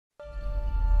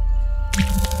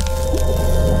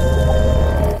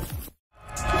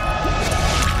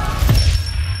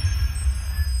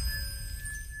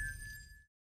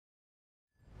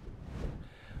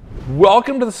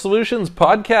Welcome to the Solutions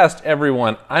Podcast,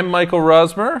 everyone. I'm Michael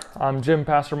Rosmer. I'm Jim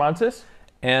Pastor-Montes.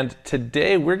 And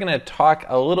today we're going to talk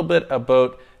a little bit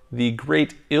about the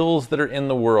great ills that are in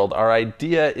the world. Our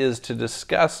idea is to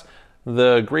discuss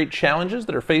the great challenges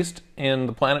that are faced in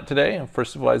the planet today for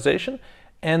civilization,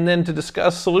 and then to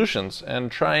discuss solutions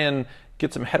and try and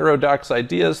get some heterodox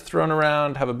ideas thrown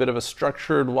around, have a bit of a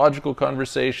structured, logical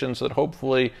conversation so that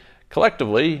hopefully,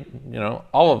 collectively,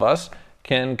 all of us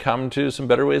can come to some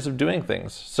better ways of doing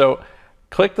things. So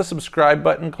click the subscribe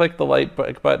button, click the like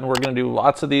button. We're going to do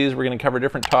lots of these. We're going to cover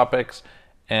different topics,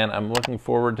 and I'm looking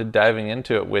forward to diving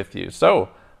into it with you. So,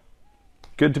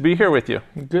 good to be here with you.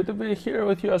 Good to be here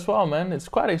with you as well, man. It's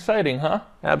quite exciting, huh?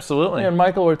 Absolutely. Me and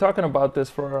Michael were talking about this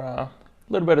for a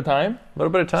little bit of time.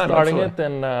 Starting absolutely. it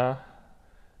and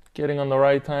getting on the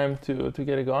right time to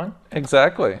get it going.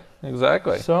 Exactly.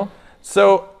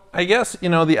 So I guess,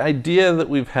 the idea that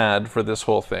we've had for this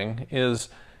whole thing is,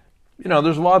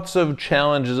 there's lots of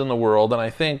challenges in the world, and I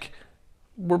think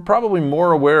we're probably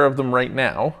more aware of them right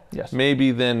now, yes,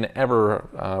 maybe than ever,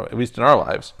 at least in our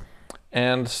lives.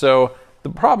 And so the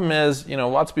problem is,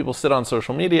 lots of people sit on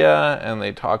social media and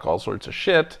they talk all sorts of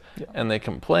shit, and they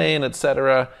complain,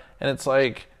 etc. And it's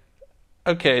like,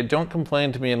 okay, don't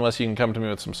complain to me unless you can come to me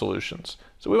with some solutions.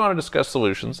 So we want to discuss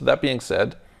solutions. That being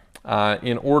said,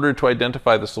 in order to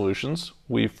identify the solutions,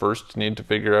 we first need to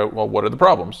figure out, well, what are the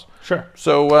problems? Sure.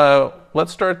 So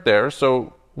let's start there.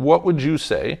 So what would you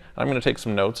say, I'm going to take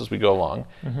some notes as we go along,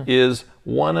 is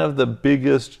one of the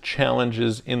biggest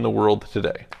challenges in the world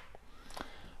today?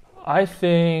 I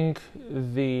think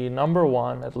the number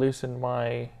one, at least in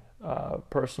my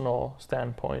personal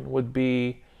standpoint, would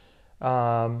be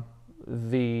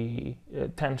the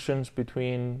tensions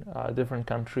between different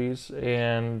countries,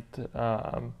 and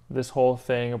this whole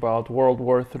thing about World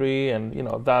War III,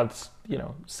 and that's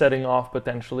setting off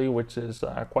potentially, which is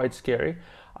quite scary.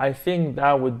 I think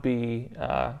that would be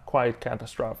quite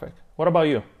catastrophic. What about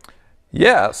you?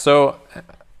 Yeah, so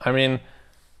I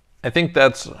think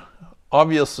that's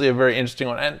obviously a very interesting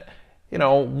one,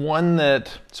 and one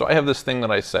that, so I have this thing that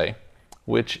I say,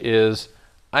 which is,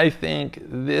 I think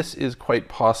this is quite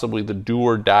possibly the do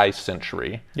or die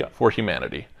century for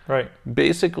humanity. Right.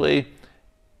 Basically,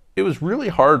 it was really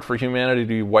hard for humanity to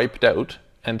be wiped out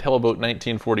until about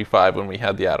 1945 when we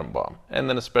had the atom bomb. And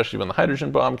then especially when the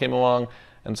hydrogen bomb came along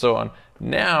and so on.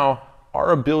 Now,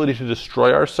 our ability to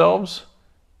destroy ourselves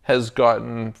has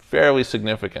gotten fairly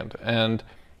significant. And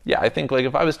yeah, I think like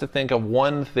if I was to think of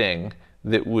one thing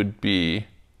that would be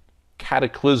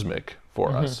cataclysmic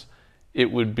for us,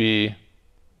 it would be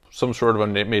some sort of a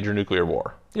major nuclear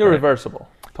war. Irreversible.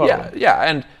 Right? Totally.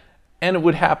 Yeah, and it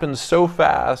would happen so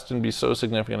fast and be so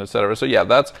significant, etc. So yeah,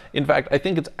 that's, in fact, I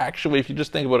think it's actually, if you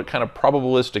just think about it kind of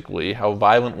probabilistically, how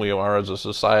violent we are as a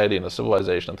society and a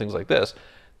civilization and things like this,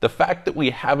 the fact that we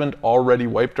haven't already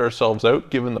wiped ourselves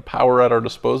out, given the power at our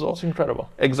disposal. It's incredible.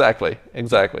 Exactly.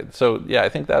 So yeah, I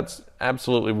think that's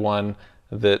absolutely one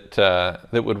that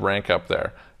that would rank up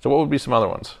there. So what would be some other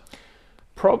ones?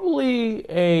 Probably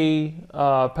a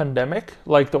pandemic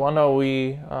like the one that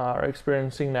we are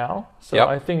experiencing now. So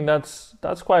I think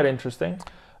that's quite interesting.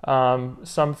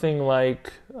 Something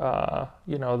like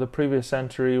the previous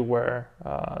century where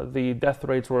the death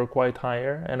rates were quite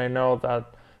higher, and I know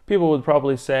that people would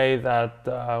probably say that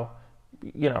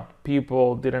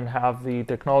people didn't have the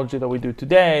technology that we do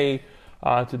today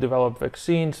to develop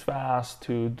vaccines fast,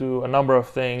 to do a number of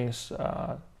things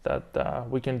that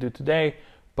we can do today.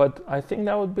 But I think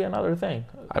that would be another thing.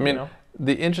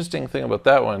 The interesting thing about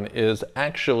that one is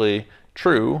actually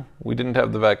true. We didn't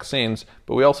have the vaccines,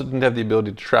 but we also didn't have the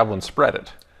ability to travel and spread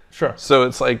it. Sure. So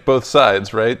it's like both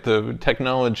sides, right? The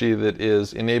technology that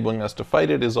is enabling us to fight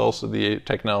it is also the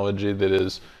technology that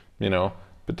is,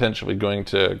 potentially going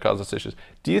to cause us issues.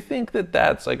 Do you think that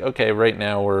that's like, okay, right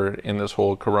now we're in this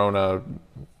whole corona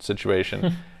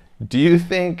situation. Do you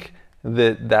think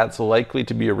that that's likely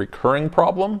to be a recurring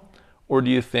problem? Or do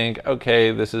you think,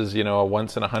 okay, this is, a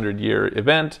once in 100-year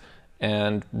event,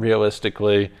 and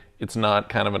realistically, it's not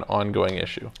kind of an ongoing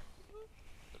issue?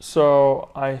 So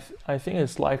I think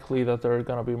it's likely that there are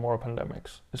going to be more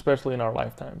pandemics, especially in our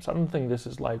lifetimes. I don't think this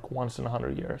is like once in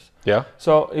 100 years. Yeah.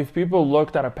 So if people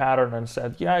looked at a pattern and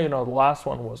said, the last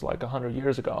one was like 100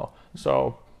 years ago,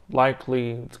 so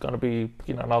likely it's going to be,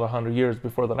 another 100 years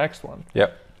before the next one.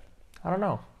 Yep. I don't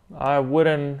know. I'm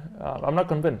not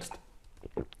convinced.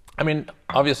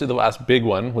 Obviously the last big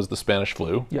one was the Spanish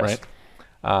flu, yes, right?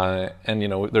 And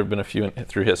there have been a few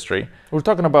through history. We're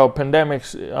talking about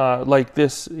pandemics like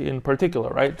this in particular,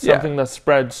 right? Something that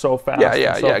spread so fast.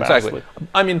 Yeah, and so exactly. vastly.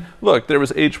 I mean, look, there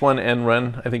was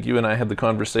H1N1. I think you and I had the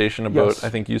conversation about. Yes. I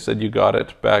think you said you got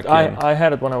it back in. I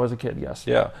had it when I was a kid. Yes.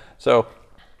 Yeah. So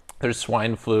there's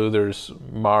swine flu. There's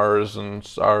MERS and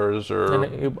SARS or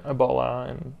And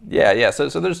Ebola and yeah. So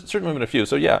there's certainly been a few.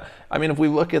 So yeah, I mean, if we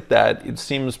look at that, it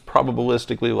seems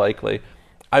probabilistically likely.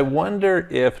 I wonder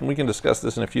if, and we can discuss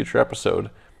this in a future episode,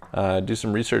 do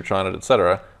some research on it,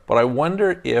 etc. But I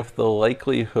wonder if the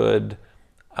likelihood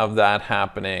of that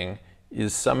happening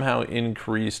is somehow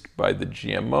increased by the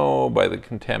GMO, by the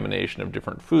contamination of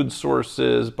different food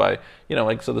sources, by,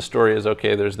 so the story is,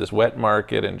 okay, there's this wet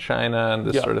market in China and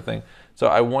this sort of thing. So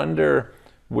I wonder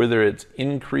whether it's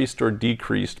increased or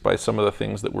decreased by some of the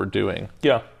things that we're doing.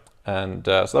 Yeah. And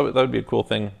so that would be a cool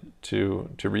thing to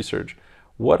research.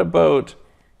 What about,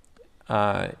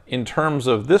 in terms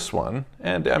of this one,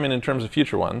 and I mean in terms of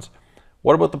future ones,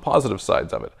 what about the positive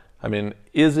sides of it? I mean,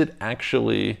 is it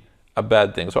actually a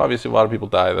bad thing? So obviously a lot of people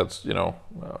die. That's,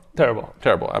 Terrible.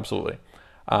 Terrible, absolutely.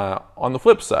 On the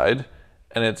flip side,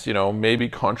 and it's, maybe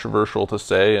controversial to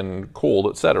say and cold,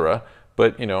 etc.,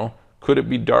 but, could it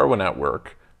be Darwin at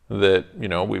work that,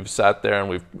 we've sat there and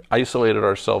we've isolated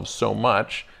ourselves so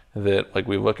much that, like,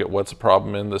 we look at what's the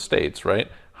problem in the States,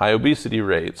 right? High obesity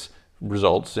rates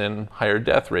results in higher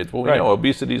death rates. Well, we know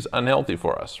obesity is unhealthy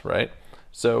for us, right?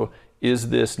 So is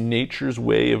this nature's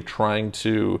way of trying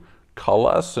to cull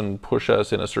us and push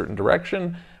us in a certain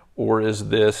direction? Or is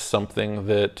this something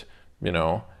that,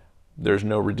 there's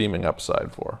no redeeming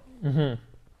upside for? Mm-hmm.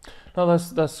 No,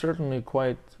 that's certainly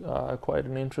quite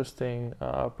an interesting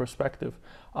perspective.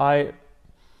 I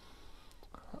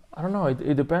don't know.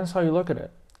 It depends how you look at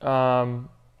it.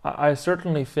 I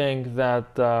certainly think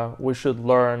that we should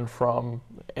learn from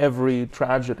every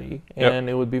tragedy, and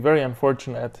it would be very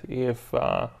unfortunate if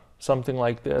something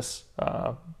like this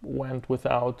went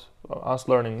without us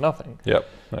learning nothing.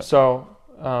 So,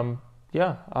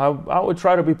 I would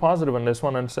try to be positive in this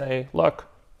one and say, look,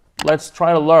 let's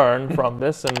try to learn from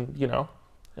this, and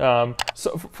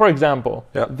so for example,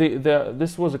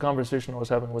 this was a conversation I was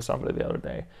having with somebody the other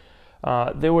day.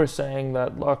 They were saying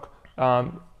that, look,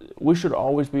 we should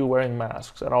always be wearing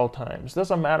masks at all times.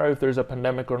 Doesn't matter if there's a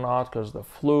pandemic or not, because the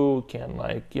flu can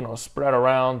spread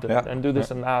around and do this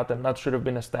and that should have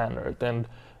been a standard. And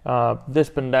this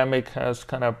pandemic has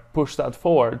kind of pushed that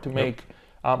forward to make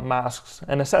masks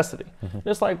a necessity.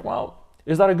 It's like, well,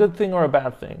 is that a good thing or a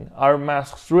bad thing? Are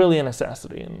masks really a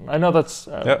necessity? And I know that's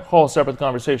a whole separate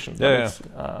conversation.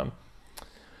 But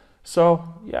So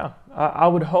I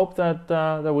would hope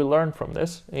that we learn from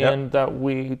this and that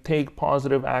we take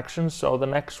positive actions, so the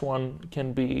next one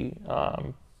can be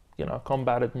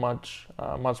combated much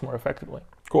more effectively.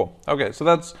 Cool. Okay, so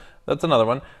that's another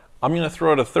one. I'm going to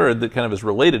throw out a third that kind of is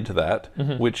related to that,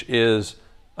 which is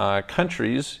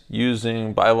countries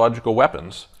using biological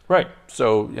weapons. Right.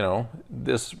 So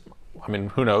this, I mean,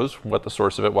 who knows what the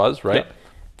source of it was, right?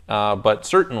 But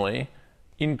certainly,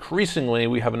 increasingly,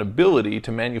 we have an ability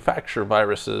to manufacture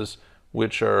viruses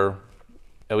which are,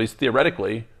 at least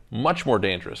theoretically, much more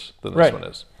dangerous than this one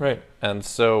is. Right. And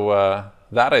so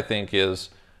that, I think, is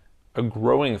a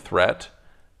growing threat.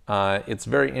 It's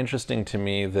very interesting to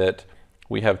me that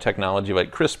we have technology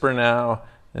like CRISPR now,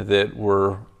 that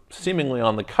we're seemingly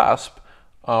on the cusp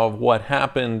of what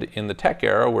happened in the tech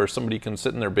era, where somebody can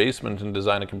sit in their basement and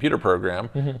design a computer program,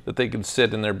 that they could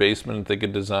sit in their basement, they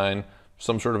could design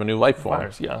some sort of a new life form.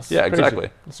 Virus, yes. Yeah, exactly.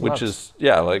 Which is,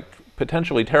 like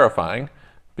potentially terrifying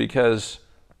because,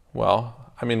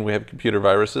 well, I mean, we have computer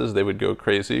viruses, they would go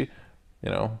crazy.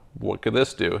 What could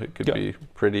this do? It could be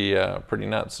pretty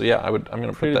nuts. So I'm going to put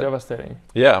that. Pretty devastating.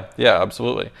 Yeah,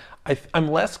 absolutely. I'm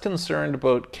less concerned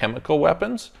about chemical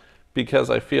weapons because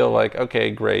I feel like,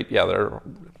 okay, great, they're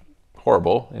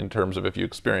horrible in terms of if you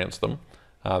experience them.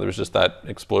 There was just that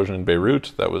explosion in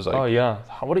Beirut. That was like... Oh, yeah.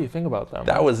 What do you think about that?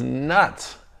 That was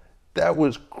nuts. That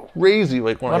was crazy.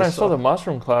 Like when I saw the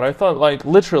mushroom cloud, I thought, like,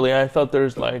 literally, I thought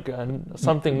there's like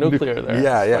something nuclear there.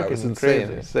 Yeah, it was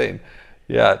insane.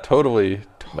 Yeah, totally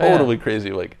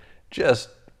crazy. Like, just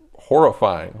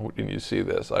horrifying when you see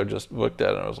this. I just looked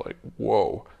at it and I was like,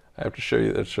 whoa, I have to show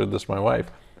you. I showed this to my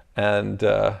wife. And...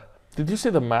 did you see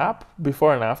the map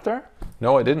before and after?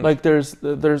 No, I didn't. Like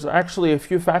there's actually a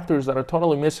few factors that are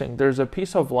totally missing. There's a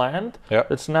piece of land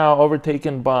that's now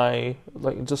overtaken by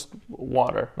like just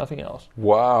water, nothing else.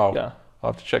 Wow. Yeah.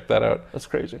 I'll have to check that out. That's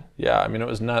crazy. Yeah, I mean, it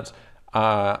was nuts.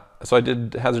 So I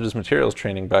did hazardous materials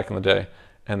training back in the day,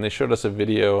 and they showed us a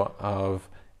video of,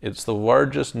 it's the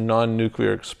largest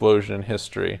non-nuclear explosion in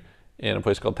history in a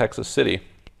place called Texas City.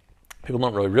 people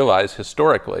don't really realize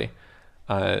historically,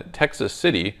 Texas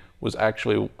City was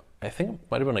actually, I think it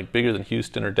might have been like bigger than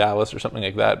Houston or Dallas or something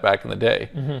like that back in the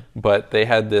day. But they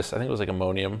had this, I think it was like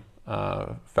ammonium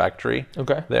factory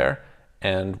there.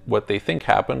 And what they think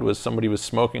happened was somebody was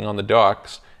smoking on the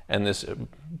docks, and this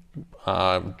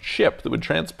ship that would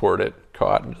transport it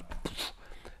caught, and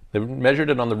they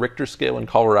measured it on the Richter scale in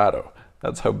Colorado.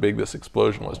 That's how big this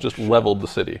explosion was. Just leveled the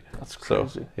city. That's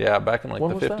crazy. So, yeah, back in like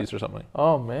the 50s or something.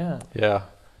 Oh, man. Yeah.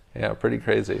 Yeah, pretty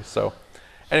crazy. So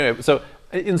anyway, so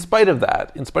in spite of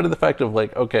that, in spite of the fact of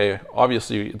like, okay,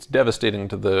 obviously it's devastating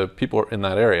to the people in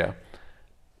that area,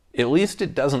 at least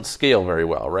it doesn't scale very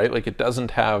well, right? Like it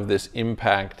doesn't have this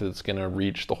impact that's going to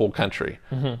reach the whole country,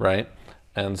 right?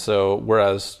 And so,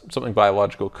 whereas something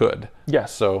biological could.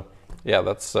 Yes. So, yeah,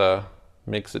 that's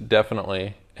makes it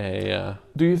definitely a...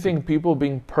 Do you think people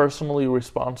being personally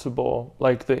responsible,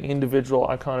 like the individual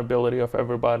accountability of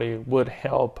everybody, would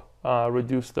help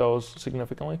reduce those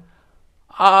significantly?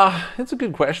 It's a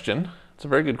good question. It's a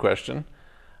very good question.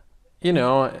 You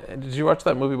know, did you watch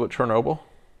that movie about Chernobyl?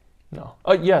 No.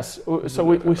 Yes. So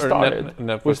we started.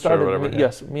 Netflix we started. or whatever.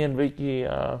 Yes, me and Vicky,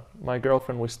 my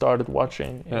girlfriend, we started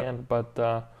watching, but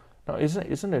no,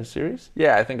 isn't it a series?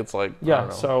 Yeah, I think it's like. Yeah.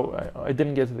 So I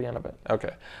didn't get to the end of it.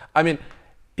 Okay. I mean,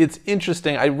 it's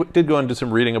interesting. I did go and do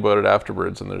some reading about it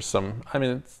afterwards, and there's some. I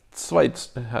mean, it's slight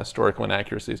historical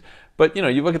inaccuracies, but you know,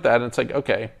 you look at that, and it's like,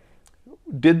 okay,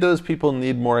 did those people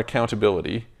need more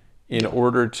accountability in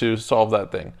order to solve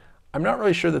that thing? I'm not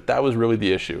really sure that that was really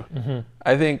the issue.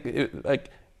 I think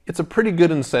it's a pretty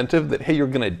good incentive that, hey, you're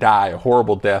going to die a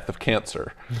horrible death of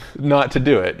cancer, not to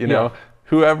do it. You know,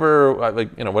 whoever,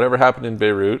 whatever happened in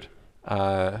Beirut,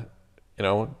 say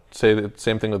the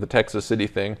same thing with the Texas City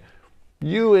thing.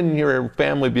 You and your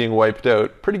family being wiped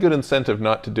out, pretty good incentive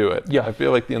not to do it. Yeah, I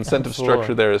feel like the incentive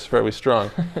structure there is fairly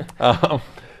strong.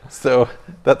 So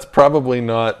that's probably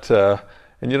not.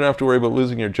 And you don't have to worry about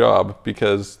losing your job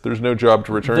because there's no job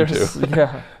to return to.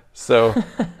 Yeah. So,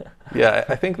 yeah,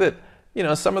 I think that, you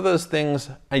know, some of those things,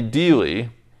 ideally,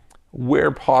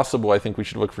 where possible, I think we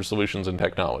should look for solutions in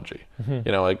technology.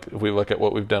 You know, like if we look at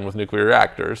what we've done with nuclear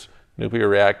reactors,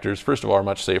 first of all, are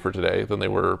much safer today than they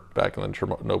were back in the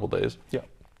Chernobyl days. Yeah.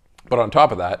 But on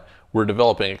top of that, we're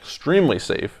developing extremely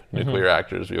safe nuclear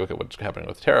reactors. We look at what's happening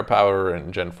with TerraPower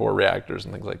and Gen 4 reactors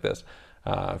and things like this.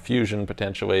 Fusion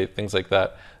potentially, things like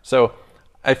that. So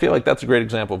I feel like that's a great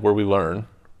example of where we learn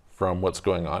from what's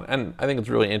going on. And I think it's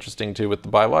really interesting too with the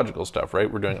biological stuff,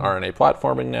 right? We're doing RNA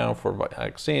platforming now for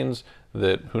vaccines,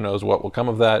 that who knows what will come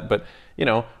of that. But, you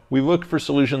know, we look for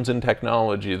solutions in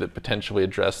technology that potentially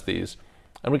address these.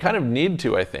 And we kind of need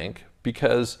to, I think,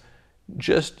 because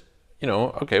just, you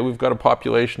know, okay, we've got a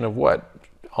population of what?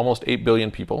 Almost 8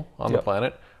 billion people on the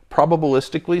planet.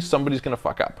 Probabilistically, somebody's going to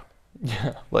fuck up.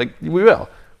 Yeah. Like, we will.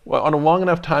 Well, on a long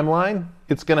enough timeline,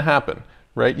 it's going to happen,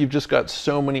 right? You've just got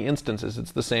so many instances.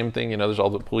 It's the same thing, you know, there's all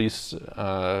the police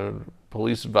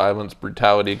violence,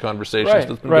 brutality conversations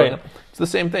that's been going on. It's the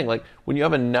same thing. Like, when you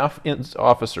have enough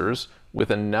officers with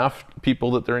enough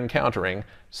people that they're encountering,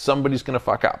 somebody's going to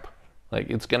fuck up. Like,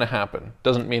 it's going to happen.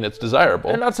 Doesn't mean it's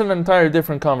desirable. And that's an entirely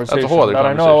different conversation. That's a whole other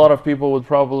conversation. I know a lot of people would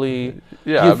probably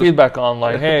give feedback on,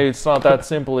 like, hey, it's not that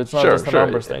simple. It's not just a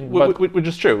numbers thing. But, which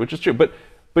is true.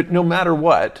 But no matter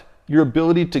what, your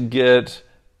ability to get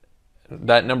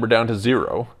that number down to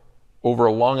 0 over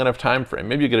a long enough time frame,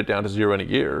 maybe you get it down to 0 in a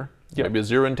year, maybe a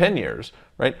 0 in 10 years,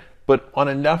 right? But on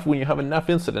enough, when you have enough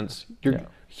incidents,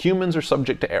 humans are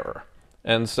subject to error.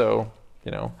 And so,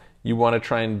 you know, you want to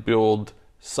try and build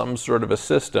some sort of a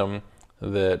system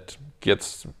that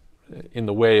gets in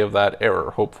the way of that error,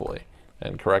 hopefully,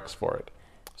 and corrects for it.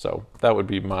 So that would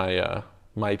be my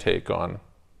my take on,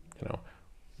 you know,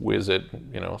 is it,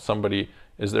 you know,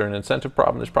 is there an incentive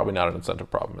problem? There's probably not an incentive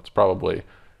problem. It's probably,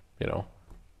 you know,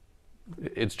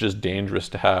 it's just dangerous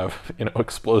to have, you know,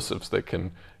 explosives that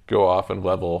can go off and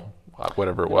level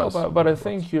whatever it was. But I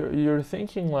think you're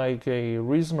thinking like a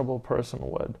reasonable person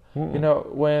would. You know,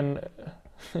 when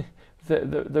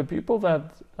the people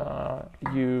that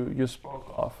you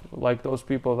spoke of, like those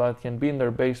people that can be in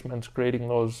their basements creating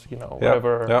those, you know,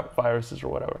 whatever viruses or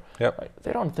whatever, like,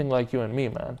 they don't think like you and me,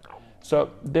 man.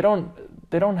 So they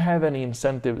don't have any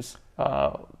incentives,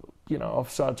 you know,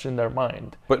 of such in their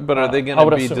mind. But are they going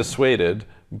to be dissuaded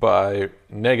by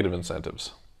negative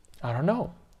incentives? I don't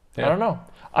know. I don't know.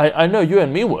 I know you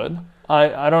and me would.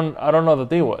 I don't know that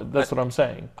they would. That's what I'm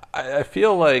saying. I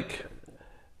feel like,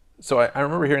 so I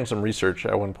remember hearing some research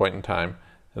at one point in time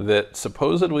that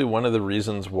supposedly one of the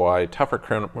reasons why tougher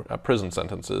prison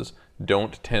sentences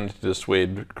don't tend to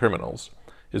dissuade criminals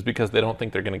is because they don't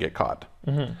think they're going to get caught.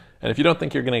 And if you don't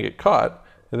think you're going to get caught,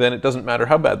 then it doesn't matter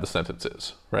how bad the sentence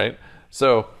is, right?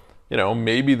 So,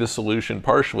 maybe the solution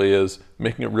partially is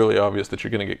making it really obvious that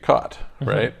you're going to get caught,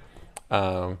 right?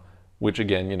 Which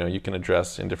again, you can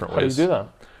address in different ways. How do you do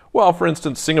that? Well, for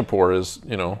instance, Singapore is,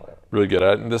 really good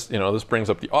at it. And this brings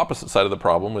up the opposite side of the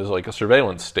problem, is like a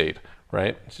surveillance state,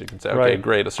 right? So you can say, okay,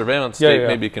 great, a surveillance state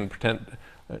maybe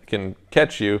can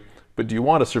catch you, but do you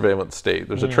want a surveillance state?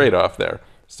 There's a trade-off there.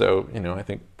 So, I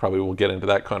think probably we'll get into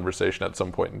that conversation at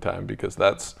some point in time, because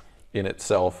that's in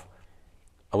itself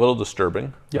a little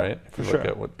disturbing, right? If you look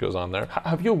at what goes on there.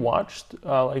 Have you watched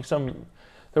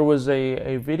there was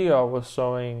a video I was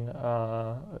showing,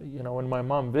 when my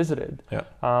mom visited.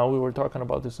 We were talking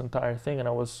about this entire thing, and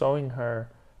I was showing her,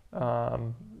 I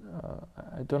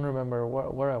don't remember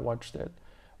where I watched it,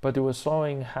 but it was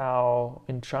showing how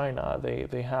in China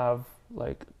they have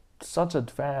like such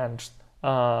advanced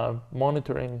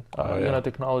monitoring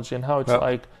technology, and how it's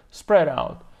like spread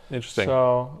out. Interesting.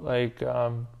 So like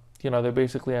they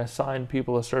basically assign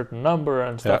people a certain number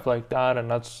and stuff like that, and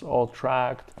that's all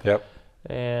tracked.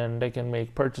 And they can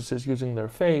make purchases using their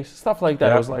face, stuff like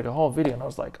that. It was like a whole video, and I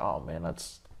was like, oh man,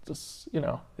 that's just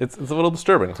It's a little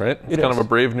disturbing, right? It's kind of a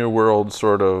Brave New World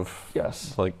sort of.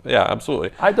 Yes. Like, yeah,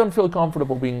 absolutely. I don't feel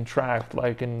comfortable being tracked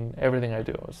like in everything I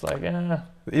do. It's like,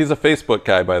 He's a Facebook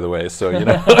guy, by the way, so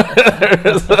yeah,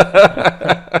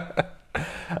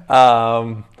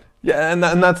 and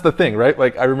that's the thing, right?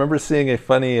 Like, I remember seeing a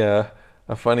funny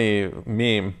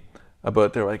meme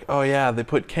about, they're like, oh yeah, they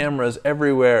put cameras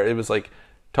everywhere. It was like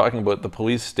talking about the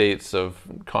police states of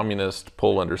communist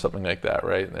Poland or something like that,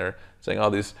 right? And they're saying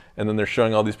all these, and then they're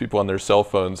showing all these people on their cell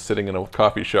phones sitting in a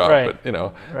coffee shop, but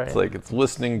it's like it's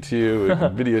listening to you, it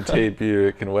can videotape you,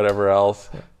 it can whatever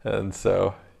else, and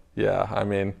so yeah, I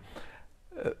mean,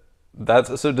 is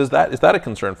that a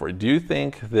concern for you? Do you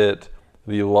think that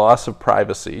the loss of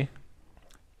privacy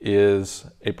is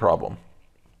a problem?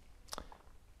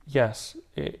 Yes.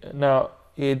 Now,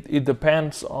 it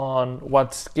depends on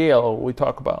what scale we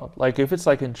talk about. Like if it's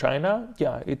like in China,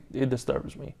 it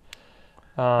disturbs me.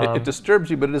 It disturbs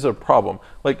you, but it is a problem.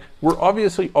 Like, we're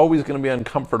obviously always going to be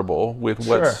uncomfortable with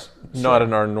what's not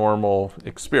in our normal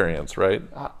experience, right?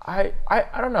 I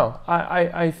don't know.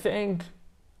 I think,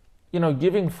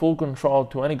 giving full control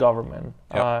to any government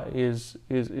is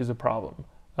a problem.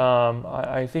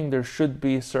 I think there should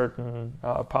be certain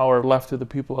power left to the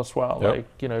people as well. Like,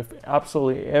 if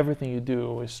absolutely everything you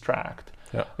do is tracked.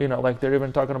 Like they're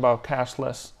even talking about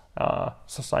cashless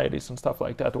societies and stuff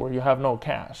like that, where you have no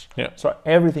cash. So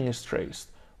everything is traced,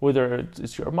 whether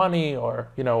it's your money or,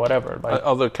 whatever. Like,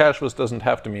 although cashless doesn't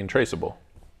have to mean traceable.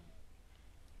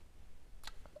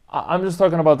 I'm just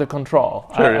talking about the control.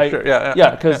 I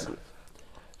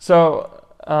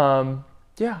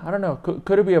don't know.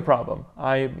 Could it be a problem?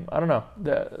 I don't know.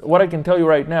 What I can tell you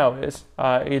right now is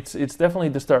it's definitely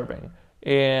disturbing.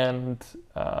 And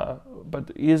but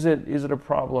is it a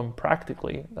problem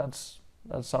practically? That's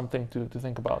something to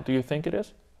think about. Do you think it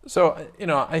is? So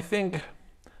I think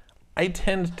I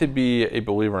tend to be a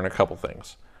believer in a couple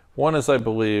things. One is, I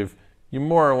believe you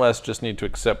more or less just need to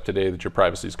accept today that your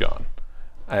privacy's gone.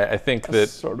 I think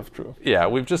that's sort of true. Yeah,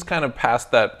 we've just kind of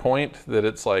passed that point that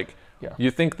it's like.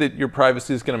 You think that your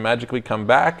privacy is going to magically come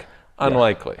back?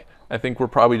 Unlikely. I think we're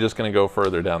probably just going to go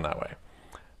further down that way.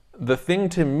 The thing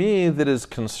to me that is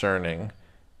concerning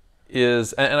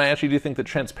is, and I actually do think that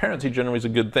transparency generally is a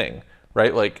good thing,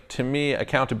 right? Like, to me,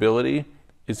 accountability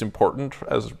is important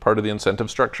as part of the incentive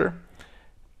structure.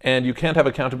 And you can't have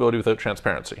accountability without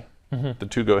transparency. The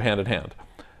two go hand in hand.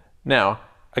 Now,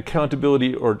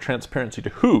 accountability or transparency to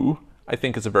who, I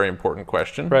think, is a very important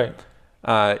question. Right.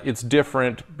 It's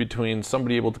different between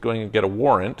somebody able to go and get a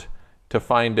warrant to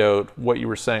find out what you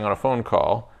were saying on a phone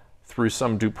call through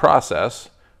some due process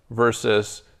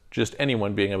versus just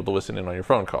anyone being able to listen in on your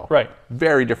phone call. Right.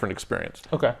 Very different experience.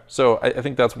 Okay. So I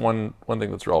think that's one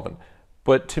thing that's relevant.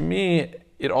 But to me,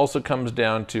 it also comes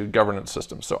down to governance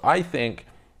systems. So I think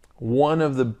one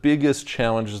of the biggest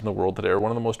challenges in the world today, or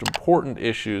one of the most important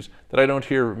issues that I don't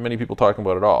hear many people talking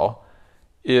about at all,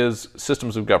 is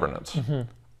systems of governance.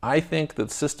 I think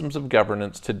that systems of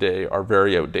governance today are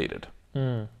very outdated.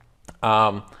 And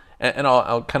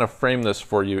I'll kind of frame this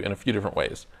for you in a few different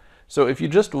ways. So if you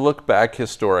just look back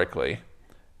historically,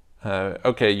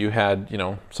 you had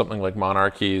something like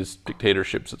monarchies,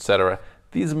 dictatorships, etc.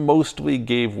 These mostly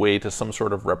gave way to some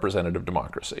sort of representative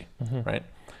democracy, right?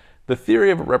 The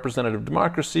theory of a representative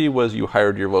democracy was you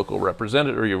hired your local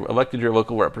representative, or you elected your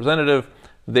local representative.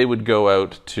 They would go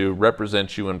out to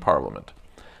represent you in parliament.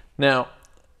 Now,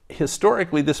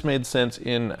 historically, this made sense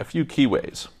in a few key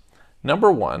ways.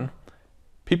 Number one,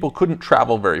 people couldn't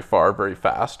travel very far, very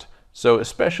fast, So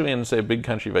especially in, say, a big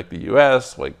country like the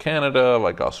US, like Canada,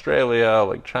 like Australia,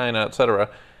 like China, etc.,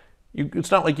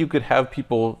 it's not like you could have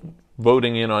people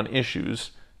voting in on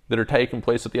issues that are taking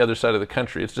place at the other side of the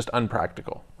country. It's just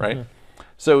unpractical, right?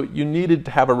 So you needed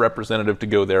to have a representative to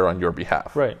go there on your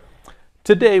behalf. Right.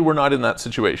 Today, we're not in that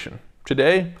situation.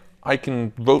 Today, I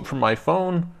can vote from my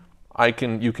phone.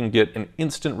 You can get an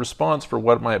instant response for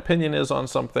what my opinion is on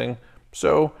something.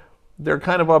 So they're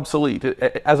kind of obsolete.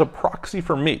 As a proxy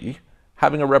for me,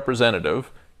 having a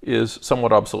representative is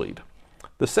somewhat obsolete.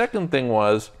 The second thing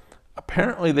was,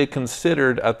 apparently they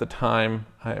considered at the time,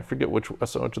 I forget which of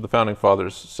the founding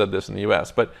fathers said this in the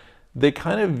US, but they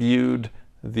kind of viewed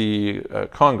the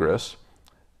Congress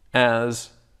as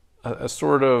a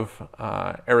sort of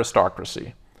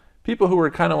aristocracy. People who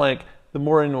were kind of like the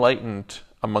more enlightened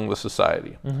among the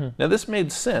society. Now this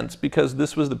made sense because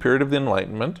this was the period of the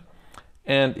Enlightenment,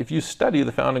 and if you study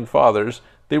the founding fathers,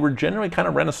 they were generally kind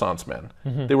of Renaissance men.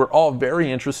 They were all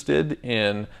very interested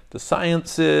in the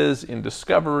sciences, in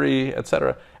discovery,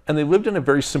 etc., and they lived in a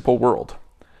very simple world.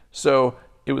 So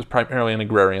it was primarily an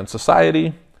agrarian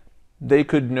society. They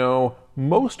could know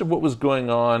most of what was going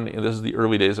on. This is the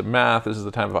early days of math. This is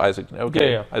the time of Isaac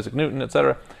Newton,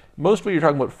 etc. Most of what you're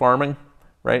talking about farming,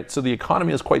 right? So the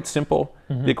economy is quite simple.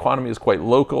 The economy is quite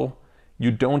local.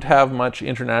 You don't have much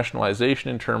internationalization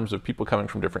in terms of people coming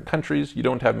from different countries. You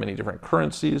don't have many different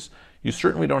currencies. You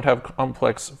certainly don't have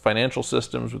complex financial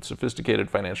systems with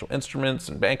sophisticated financial instruments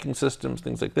and banking systems,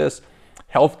 things like this.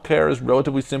 Healthcare is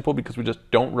relatively simple because we just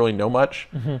don't really know much.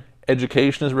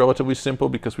 Education is relatively simple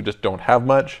because we just don't have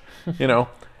much, you know.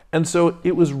 And so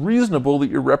it was reasonable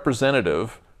that your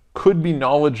representative could be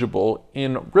knowledgeable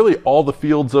in really all the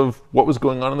fields of what was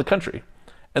going on in the country.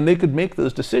 And they could make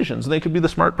those decisions, and they could be the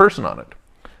smart person on it.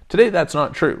 Today, that's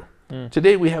not true.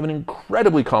 Today, we have an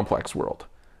incredibly complex world.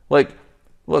 Like,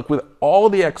 look, with all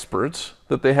the experts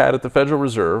that they had at the Federal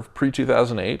Reserve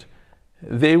pre-2008,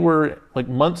 they were, like,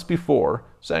 months before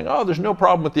saying, oh, there's no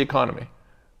problem with the economy.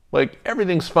 Like,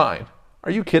 everything's fine.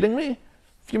 Are you kidding me? A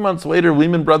few months later,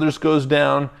 Lehman Brothers goes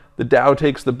down. The Dow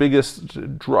takes the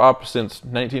biggest drop since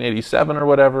 1987 or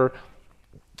whatever.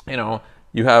 You know,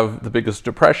 you have the biggest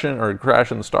depression or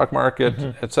crash in the stock market,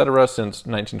 et cetera, since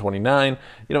 1929.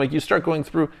 You know, like you start going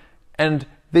through, and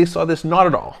they saw this not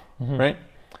at all, right?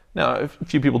 Now, if a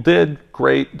few people did,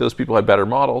 great. Those people had better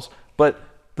models. But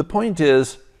the point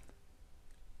is,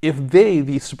 if they,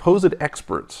 the supposed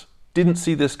experts, didn't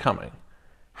see this coming,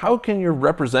 how can your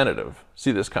representative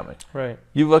see this coming? Right.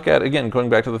 You look at, again, going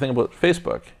back to the thing about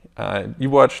Facebook. You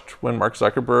watched when Mark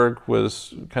Zuckerberg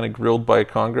was kind of grilled by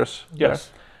Congress. Yes.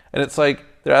 There? And it's like,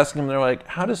 they're asking him, they're like,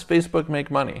 how does Facebook make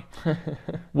money?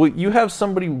 Well, you have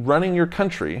somebody running your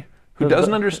country who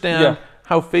doesn't understand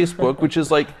how Facebook, which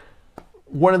is like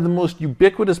one of the most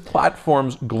ubiquitous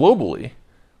platforms globally,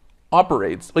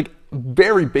 operates, like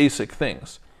very basic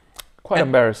things. Quite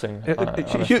embarrassing.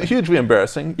 Hugely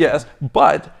embarrassing, yes.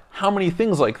 But how many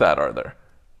things like that are there?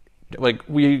 Like,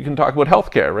 we can talk about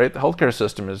healthcare, right? The healthcare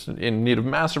system is in need of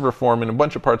massive reform in a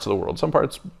bunch of parts of the world. Some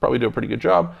parts probably do a pretty good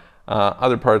job.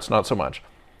 Other parts, not so much.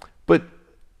 But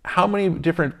how many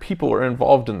different people are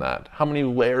involved in that? How many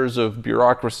layers of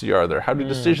bureaucracy are there? How do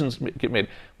decisions get made?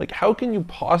 Like, how can you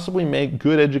possibly make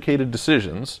good, educated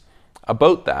decisions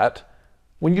about that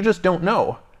when you just don't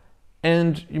know?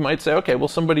 And you might say, okay, well,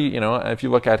 somebody, you know, if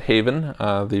you look at Haven,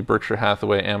 the Berkshire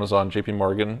Hathaway, Amazon, JP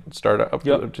Morgan startup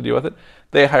to deal with it,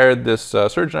 they hired this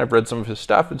surgeon. I've read some of his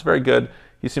stuff. It's very good.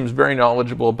 He seems very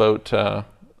knowledgeable about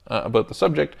the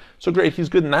subject. So great, he's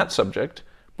good in that subject.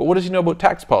 But what does he know about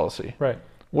tax policy? Right.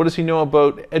 What does he know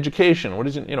about education? What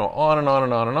does he, you know, on and on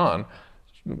and on and on.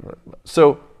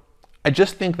 So I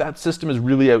just think that system is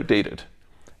really outdated.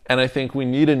 And I think we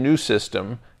need a new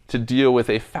system to deal with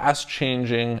a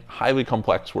fast-changing, highly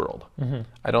complex world.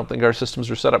 I don't think our systems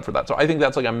are set up for that. So I think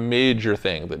that's like a major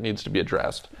thing that needs to be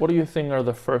addressed. What do you think are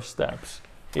the first steps?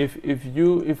 If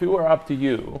it were up to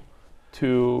you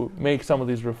to make some of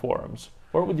these reforms,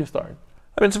 where would you start?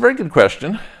 I mean, it's a very good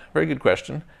question. Very good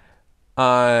question.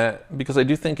 Because I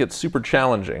do think it's super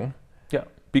challenging. Yeah.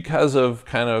 Because of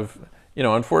kind of, you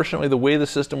know, unfortunately, the way the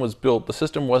system was built, the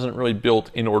system wasn't really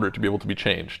built in order to be able to be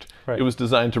changed. Right. It was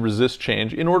designed to resist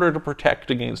change in order to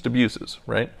protect against abuses,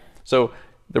 right? So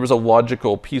there was a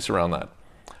logical piece around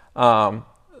that.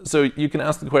 So you can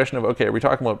ask the question of, okay, are we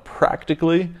talking about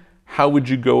practically, how would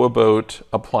you go about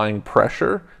applying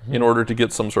pressure in order to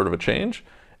get some sort of a change?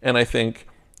 And I think,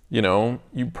 you know,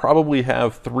 you probably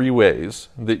have three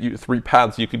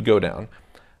paths you could go down.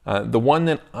 The one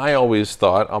that I always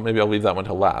thought, maybe I'll leave that one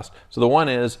to last. So the one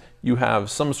is you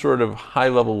have some sort of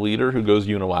high-level leader who goes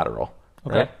unilateral.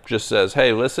 right? Just says,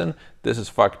 hey, listen, this is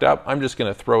fucked up. I'm just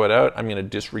going to throw it out. I'm going to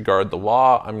disregard the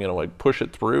law. I'm going to like push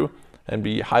it through and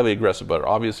be highly aggressive about it.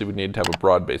 Obviously, we need to have a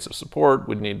broad base of support.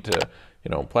 We'd need to,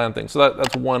 plan things. So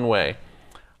that's one way.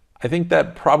 I think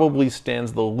that probably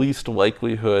stands the least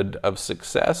likelihood of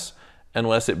success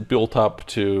unless it built up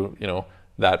to,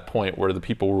 that point where the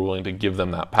people were willing to give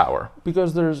them that power.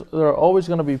 Because there are always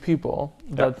going to be people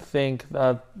that think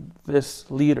that this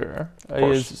leader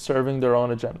is serving their own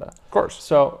agenda. Of course.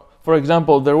 So, for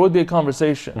example, there would be a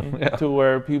conversation to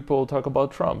where people talk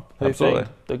about Trump. They think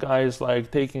the guy is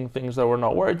like taking things that were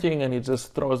not working and he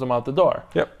just throws them out the door.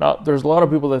 Yep. Now, there's a lot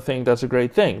of people that think that's a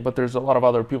great thing, but there's a lot of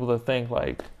other people that think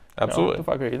like, absolutely, what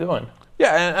the fuck are you doing?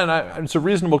 Yeah, and it's a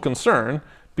reasonable concern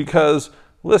because,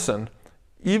 listen,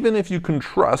 even if you can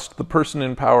trust the person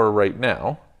in power right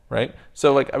now, right?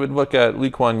 So like I would look at Lee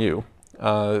Kuan Yew,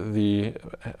 the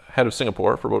head of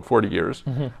Singapore for about 40 years,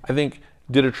 I think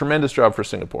did a tremendous job for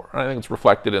Singapore. I think it's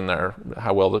reflected in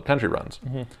how well the country runs.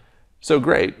 So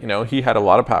great, he had a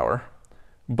lot of power,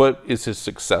 but is his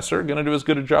successor going to do as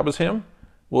good a job as him?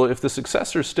 Well, if the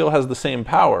successor still has the same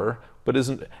power, but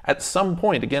isn't, at some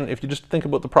point, again, if you just think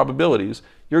about the probabilities,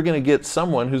 you're going to get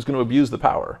someone who's going to abuse the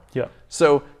power. Yeah.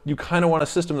 So you kind of want a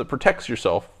system that protects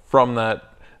yourself from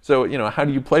that. So, how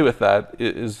do you play with that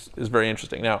is very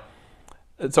interesting. Now,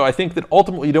 so I think that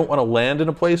ultimately you don't want to land in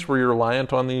a place where you're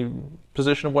reliant on the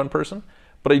position of one person.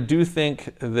 But I do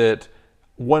think that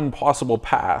one possible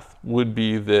path would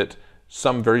be that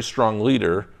some very strong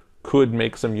leader could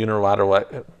make some unilateral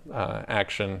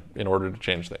action in order to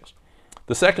change things.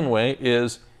 The second way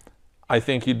is, I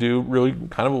think you do really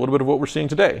kind of a little bit of what we're seeing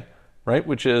today, right?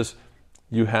 Which is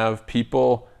you have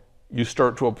people, you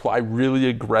start to apply really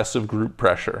aggressive group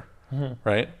pressure,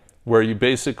 right? Where you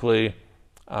basically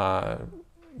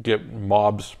get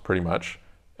mobs pretty much,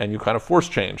 and you kind of force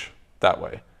change that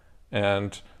way.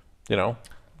 And,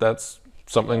 that's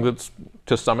something that's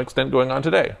to some extent going on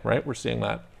today, right? We're seeing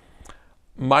that.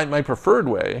 My preferred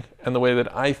way, and the way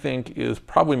that I think is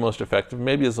probably most effective,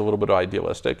 maybe is a little bit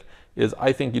idealistic, is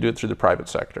I think you do it through the private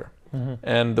sector.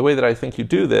 And the way that I think you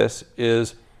do this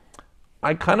is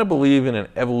I kind of believe in an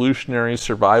evolutionary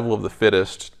survival of the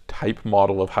fittest type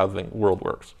model of how the world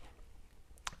works.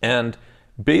 And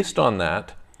based on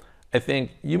that, I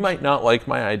think you might not like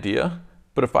my idea,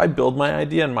 but if I build my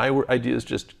idea and my idea is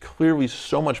just clearly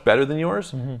so much better than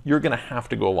yours, you're going to have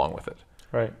to go along with it.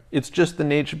 Right. It's just the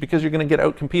nature, because you're going to get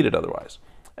out-competed otherwise.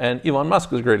 And Elon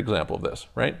Musk is a great example of this,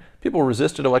 right? People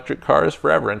resisted electric cars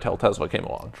forever until Tesla came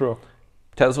along. True.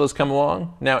 Tesla's come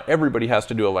along. Now everybody has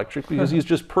to do electric because he's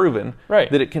just proven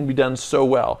that it can be done so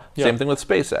well. Same thing with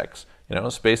SpaceX.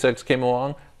 SpaceX came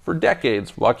along for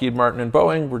decades. Lockheed Martin and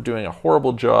Boeing were doing a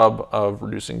horrible job of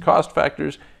reducing cost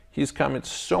factors. He's come, it's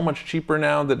so much cheaper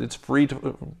now that it's free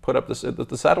to put up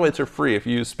the satellites are free if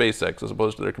you use SpaceX as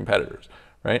opposed to their competitors,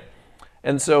 right?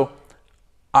 And so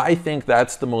I think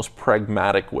that's the most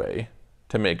pragmatic way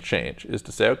to make change, is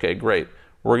to say, okay, great,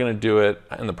 we're going to do it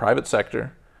in the private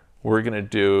sector. We're going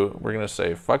to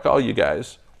say, fuck all you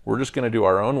guys. We're just going to do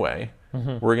our own way.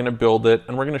 We're going to build it,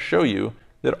 and we're going to show you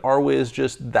that our way is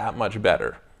just that much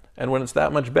better. And when it's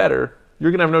that much better,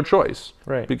 you're going to have no choice.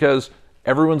 Right. Because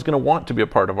everyone's going to want to be a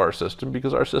part of our system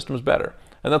because our system's better.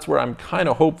 And that's where I'm kind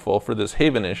of hopeful for this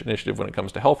Haven initiative when it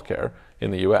comes to healthcare in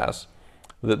the US,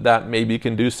 that maybe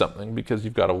can do something, because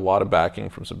you've got a lot of backing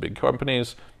from some big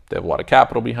companies. They have a lot of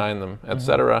capital behind them, et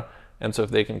cetera. And so if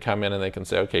they can come in and they can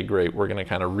say, okay, great, we're going to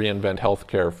kind of reinvent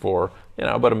healthcare for,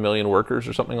 about 1 million workers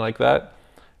or something like that.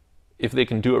 If they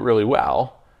can do it really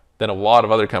well, then a lot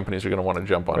of other companies are going to want to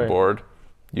jump on board.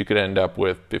 You could end up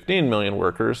with 15 million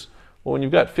workers. Well, when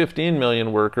you've got 15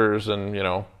 million workers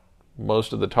and,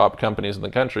 most of the top companies in the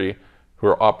country who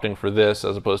are opting for this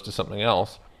as opposed to something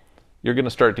else, you're going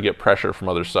to start to get pressure from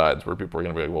other sides where people are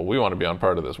going to be like, well, we want to be on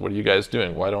part of this. What are you guys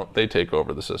doing? Why don't they take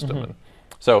over the system? And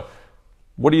so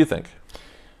what do you think?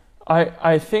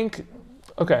 I think,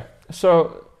 okay,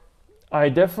 so I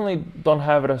definitely don't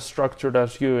have it as structured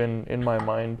as you in my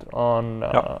mind on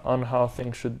how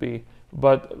things should be.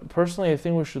 But personally, I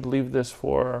think we should leave this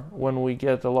for when we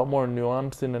get a lot more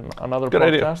nuanced in another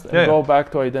podcast and go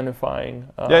back to identifying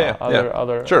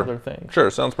other things. Sure,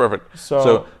 sounds perfect.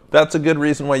 So that's a good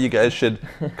reason why you guys should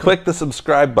click the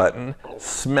subscribe button,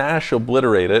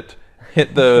 obliterate it,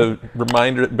 hit the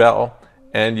reminder bell,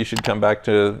 and you should come back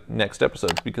to next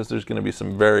episodes, because there's going to be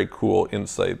some very cool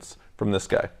insights from this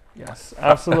guy. Yes,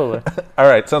 absolutely. All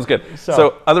right, sounds good.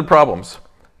 So other problems.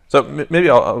 So maybe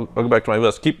I'll go back to my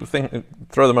list.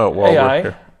 Throw them out while we're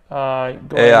here.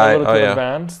 Going a little too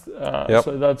advanced.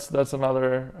 So that's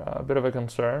another bit of a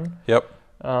concern. Yep.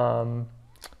 So, So that's another bit of a concern.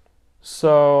 Yep.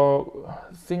 So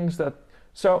things that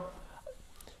so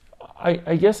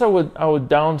I guess I would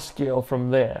downscale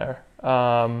from there.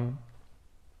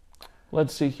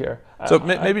 Let's see here. So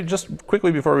maybe just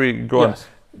quickly before we go Yes.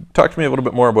 on, talk to me a little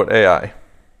bit more about AI.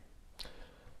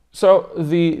 So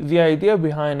the idea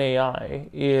behind AI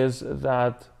is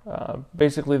that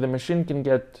basically the machine can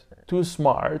get too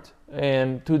smart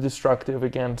and too destructive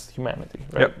against humanity,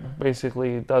 right? Yep.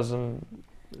 Basically, it doesn't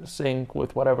sync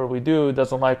with whatever we do. It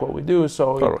doesn't like what we do,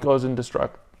 so Totally. it goes and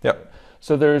destruct. Yep.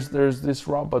 So there's this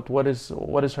robot. What is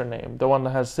her name? The one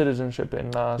that has citizenship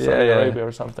in Saudi yeah. Arabia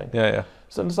or something. Yeah.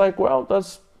 So it's like, well,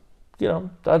 that's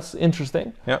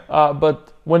interesting. Yeah.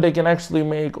 But when they can actually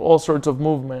make all sorts of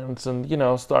movements and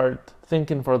start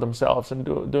thinking for themselves and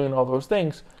doing all those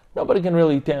things, nobody can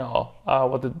really tell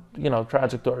what the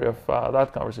trajectory of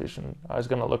that conversation is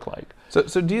going to look like.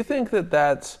 So do you think that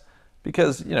that's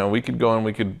because we could go and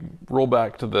we could roll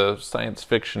back to the science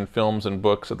fiction films and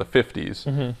books of the 50s.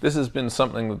 Mm-hmm. This has been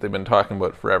something that they've been talking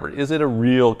about forever. Is it a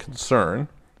real concern,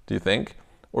 do you think?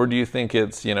 Or do you think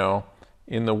it's,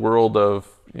 in the world of,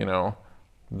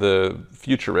 the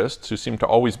futurists who seem to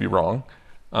always be wrong,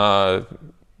 that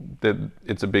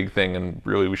it's a big thing and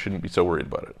really we shouldn't be so worried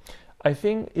about it? I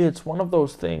think it's one of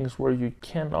those things where you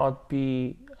cannot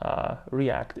be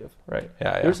reactive, right?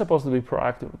 Yeah. You're supposed to be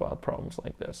proactive about problems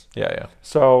like this. Yeah.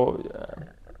 So,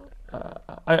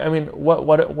 I mean,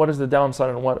 what is the downside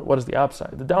and what is the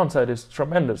upside? The downside is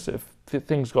tremendous if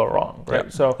things go wrong, right?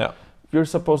 Yeah. So Yeah. you're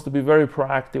supposed to be very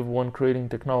proactive when creating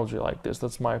technology like this.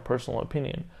 That's my personal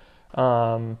opinion.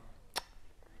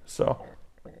 So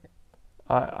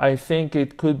I think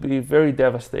it could be very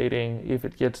devastating if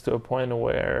it gets to a point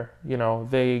where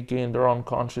they gain their own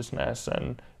consciousness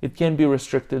and it can be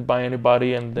restricted by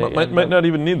anybody, and they might not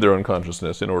even need their own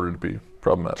consciousness in order to be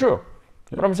problematic. True.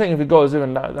 Yeah. But I'm saying if it goes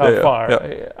even that far,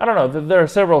 yeah. I don't know. There are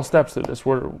several steps to this.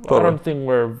 Totally. I don't think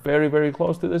we're very, very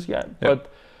close to this yet. Yeah.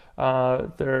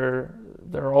 But there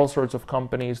are all sorts of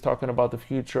companies talking about the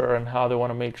future and how they want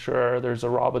to make sure there's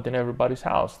a robot in everybody's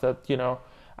house that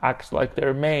acts like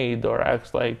their maid or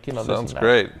acts like this Sounds and that.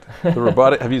 great. The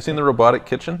robotic. Have you seen the robotic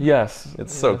kitchen? Yes.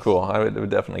 It's so cool. I would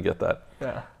definitely get that.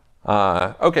 Yeah.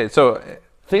 Okay, so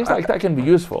Things like that can be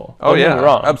useful. Oh Don't get me yeah,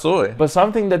 wrong. absolutely. But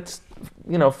something that's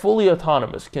fully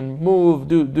autonomous, can move,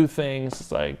 do things.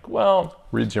 It's like, well,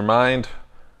 Reads your mind,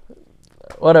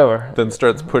 whatever. then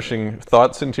starts pushing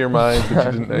thoughts into your mind that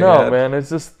you didn't know you No, had. man, it's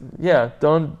just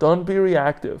don't be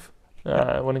reactive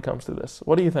when it comes to this.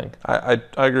 What do you think? I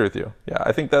agree with you. Yeah,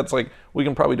 I think that's we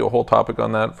can probably do a whole topic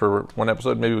on that for one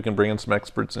episode. Maybe we can bring in some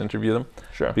experts and interview them.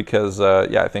 Sure. Because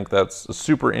I think that's a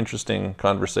super interesting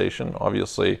conversation.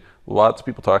 Obviously, lots of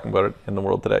people talking about it in the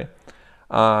world today.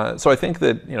 So I think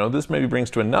that this maybe brings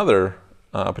to another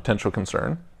potential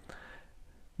concern,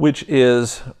 which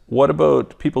is what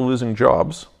about people losing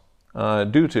jobs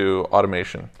due to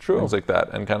automation, True. Things like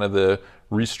that, and kind of the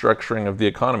restructuring of the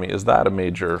economy. Is that a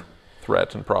major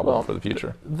threat and problem for the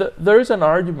future? There is an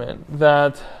argument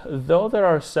that though there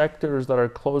are sectors that are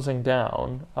closing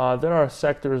down, there are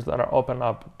sectors that are open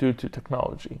up due to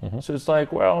technology. Mm-hmm. So it's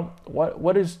like, well,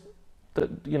 what is the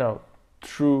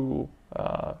true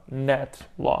net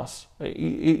loss?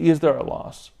 Is there a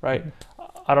loss, right?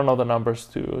 I don't know the numbers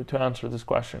to answer this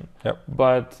question. Yep.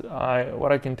 But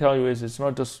what I can tell you is it's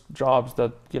not just jobs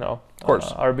that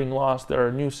are being lost. There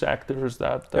are new sectors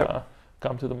that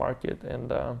come to the market,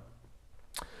 and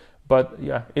but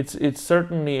yeah, it's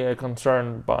certainly a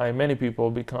concern by many people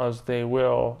because they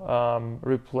will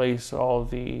replace all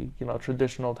the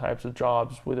traditional types of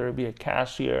jobs, whether it be a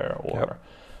cashier or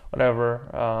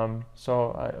whatever.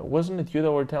 So wasn't it you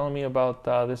that were telling me about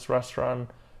this restaurant?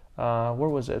 Where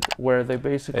was it? Where they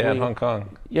basically in Hong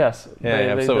Kong. Yes. Yeah,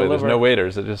 absolutely. There's no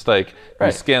waiters. It's just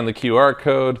you scan the QR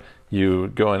code, you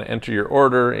go and enter your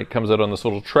order. It comes out on this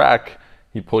little track.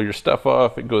 You pull your stuff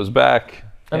off. It goes back.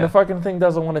 And the fucking thing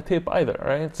doesn't want to tip either,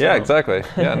 right? So. Yeah, exactly.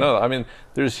 Yeah, no, I mean,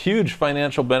 there's huge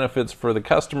financial benefits for the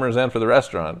customers and for the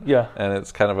restaurant. Yeah. And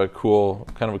it's kind of a cool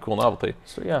novelty.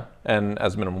 So yeah. And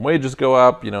as minimum wages go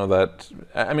up,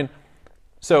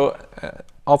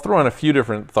 I'll throw in a few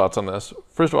different thoughts on this.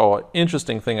 First of all,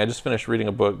 interesting thing, I just finished reading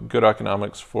a book, Good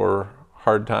Economics for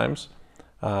Hard Times,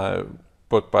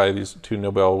 book by these two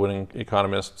Nobel-winning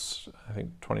economists, I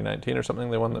think 2019 or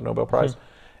something, they won the Nobel Prize.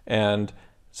 Mm-hmm. And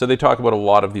so they talk about a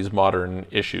lot of these modern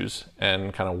issues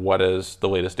and kind of what does the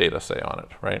latest data say on it,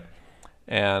 right?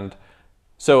 And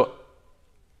so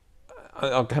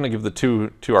I'll kind of give the two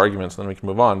arguments and then we can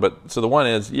move on. But so the one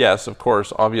is, yes, of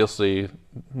course, obviously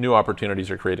new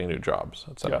opportunities are creating new jobs,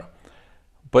 et cetera. Yeah.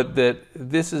 But that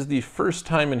this is the first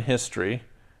time in history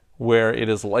where it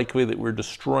is likely that we're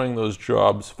destroying those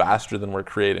jobs faster than we're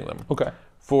creating them. Okay.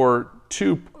 For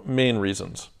two main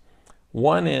reasons.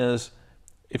 One is,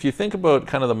 if you think about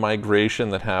kind of the migration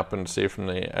that happened, say, from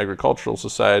the agricultural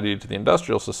society to the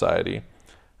industrial society,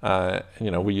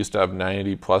 we used to have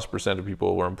 90+% of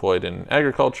people were employed in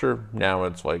agriculture. Now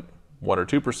it's like 1 or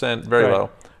 2%, very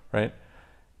low, right?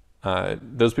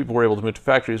 Those people were able to move to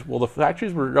factories. Well, the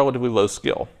factories were relatively low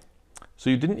skill,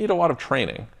 so you didn't need a lot of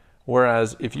training.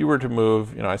 Whereas if you were to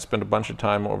move, I spent a bunch of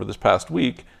time over this past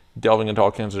week delving into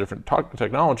all kinds of different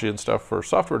technology and stuff for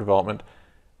software development.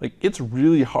 Like, it's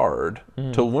really hard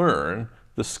to learn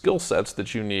the skill sets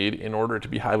that you need in order to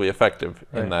be highly effective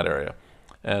in that area.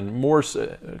 And more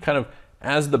kind of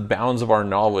as the bounds of our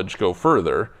knowledge go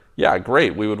further, yeah,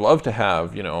 great. We would love to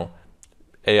have,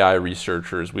 AI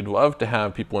researchers. We'd love to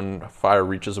have people in far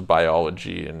reaches of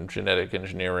biology and genetic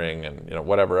engineering and,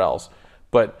 whatever else.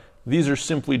 But these are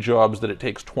simply jobs that it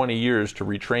takes 20 years to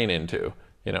retrain into,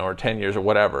 or 10 years or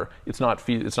whatever. It's not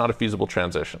a feasible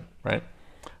transition, right?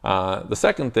 The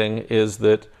second thing is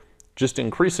that just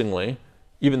increasingly,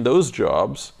 even those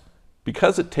jobs,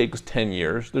 because it takes 10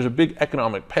 years, there's a big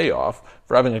economic payoff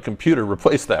for having a computer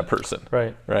replace that person.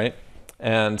 Right?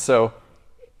 And so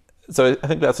I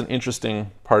think that's an interesting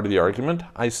part of the argument.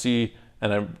 I see,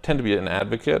 and I tend to be an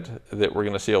advocate, that we're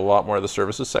going to see a lot more of the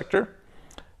services sector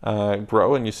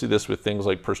grow. And you see this with things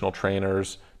like personal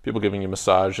trainers, people giving you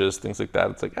massages, things like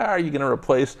that. It's like, are you going to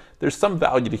replace? There's some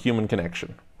value to human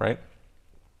connection, right?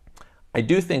 I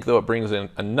do think, though, it brings in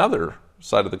another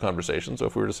side of the conversation. So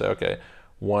if we were to say, okay,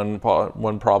 one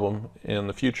problem in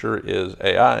the future is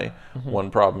AI, one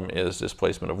problem is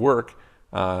displacement of work,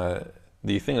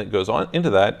 the thing that goes on into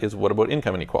that is, what about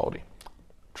income inequality?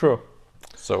 True.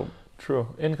 So true.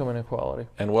 Income inequality.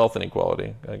 And wealth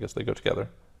inequality, I guess they go together.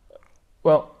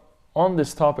 Well, on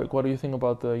this topic, what do you think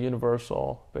about the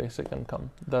universal basic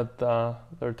income that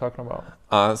they're talking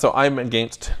about? So I'm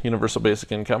against universal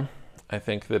basic income. I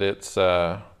think that it's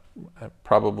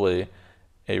probably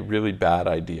a really bad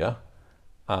idea.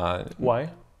 Why?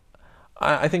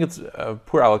 I think it's a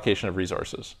poor allocation of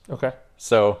resources. Okay.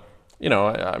 So, we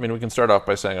can start off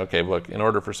by saying, okay, look, in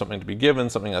order for something to be given,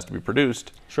 something has to be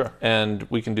produced. Sure. And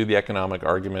we can do the economic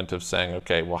argument of saying,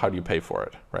 okay, well, how do you pay for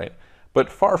it, right? But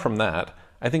far from that,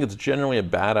 I think it's generally a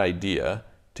bad idea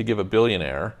to give a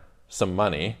billionaire some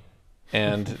money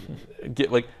and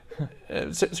get,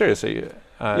 seriously,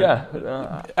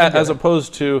 as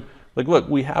opposed to, look,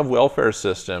 we have welfare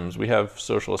systems, we have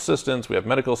social assistance, we have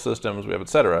medical systems, we have et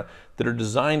cetera, that are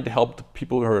designed to help the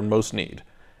people who are in most need.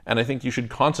 And I think you should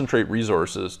concentrate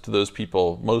resources to those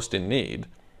people most in need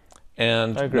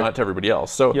and not to everybody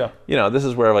else. So, this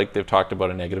is where they've talked about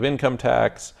a negative income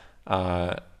tax,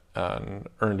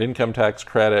 earned income tax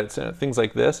credits, and things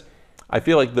like this. I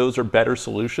feel like those are better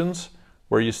solutions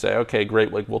where you say, okay,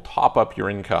 great, we'll top up your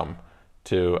income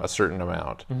to a certain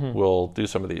amount. We'll do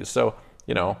some of these. So,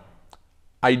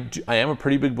 I am a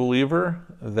pretty big believer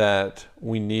that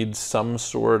we need some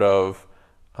sort of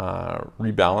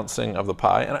rebalancing of the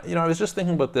pie. And, I was just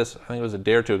thinking about this, I think it was a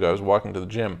day or two ago, I was walking to the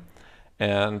gym,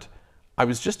 and I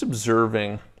was just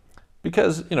observing,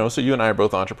 because, so you and I are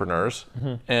both entrepreneurs,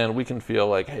 and we can feel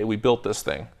like, hey, we built this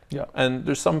thing. Yeah. And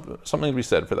there's something to be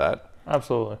said for that.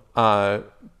 Absolutely.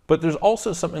 But there's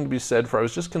also something to be said for, I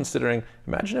was just considering,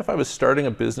 imagine if I was starting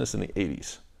a business in the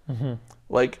 80s.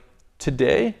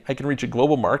 Today, I can reach a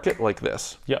global market like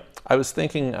this. Yeah. I was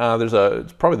thinking,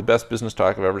 it's probably the best business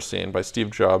talk I've ever seen by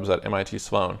Steve Jobs at MIT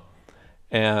Sloan.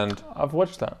 And I've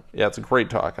watched that. Yeah, it's a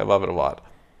great talk. I love it a lot.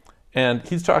 And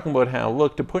he's talking about how,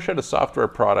 look, to push out a software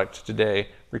product today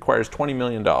requires $20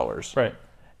 million. Right.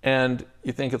 And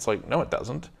you think it's like, no, it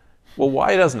doesn't. Well,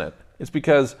 why doesn't it? It's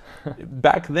because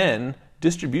back then,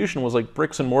 distribution was like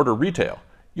bricks and mortar retail.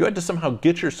 You had to somehow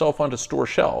get yourself onto store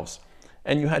shelves,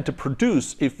 and you had to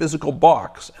produce a physical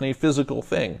box and a physical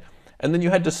thing. And then you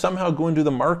had to somehow go and do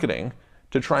the marketing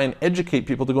to try and educate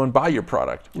people to go and buy your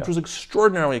product, which was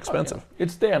extraordinarily expensive.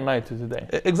 It's day and night to today.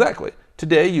 Exactly.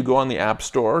 Today, you go on the App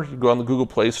Store, you go on the Google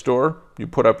Play Store, you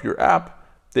put up your app,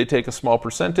 they take a small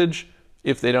percentage.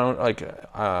 If they don't,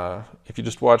 if you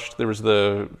just watched, there was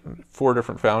the 4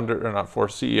 different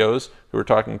CEOs who were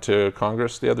talking to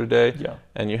Congress the other day. Yeah.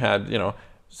 And you had,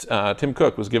 Tim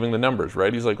Cook was giving the numbers,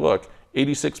 right? He's like, look,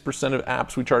 86% of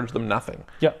apps, we charge them nothing.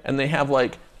 Yeah. And they have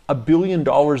 $1 billion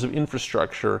of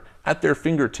infrastructure at their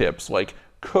fingertips, like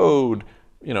code,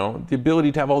 the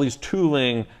ability to have all these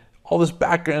tooling, all this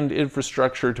back-end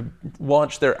infrastructure to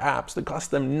launch their apps that cost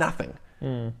them nothing.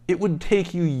 It would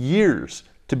take you years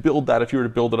to build that if you were to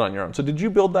build it on your own. So did you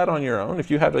build that on your own?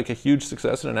 If you had a huge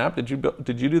success in an app, did you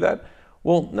do that?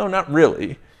 Well, no, not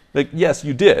really. Like, yes,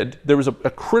 you did. There was a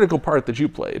critical part that you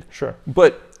played. Sure.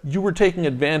 But you were taking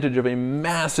advantage of a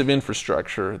massive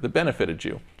infrastructure that benefited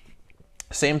you.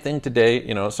 Same thing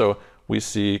today, so we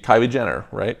see Kylie Jenner,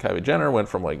 right? Kylie Jenner went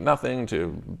from like nothing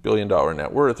to $1 billion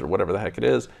net worth or whatever the heck it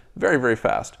is, very, very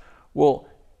fast. Well,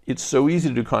 it's so easy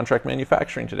to do contract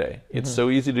manufacturing today. It's so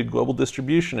easy to do global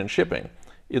distribution and shipping.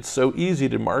 It's so easy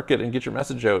to market and get your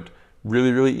message out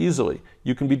really, really easily.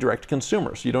 You can be direct to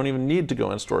consumer, so you don't even need to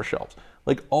go in store shelves.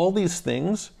 Like all these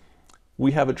things,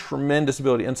 we have a tremendous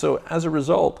ability. And so as a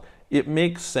result, it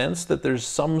makes sense that there's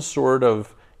some sort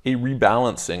of a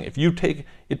rebalancing. If you take,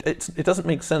 it doesn't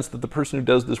make sense that the person who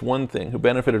does this one thing, who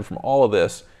benefited from all of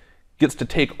this, gets to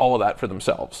take all of that for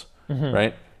themselves,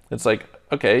 right? It's like,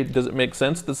 okay, does it make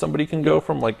sense that somebody can go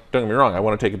from like, don't get me wrong, I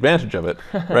want to take advantage of it,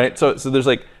 right? So there's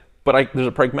like, there's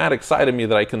a pragmatic side of me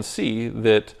that I can see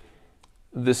that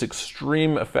this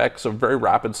extreme effects of very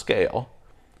rapid scale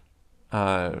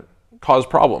cause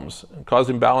problems, cause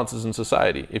imbalances in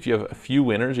society. If you have a few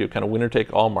winners, you have kind of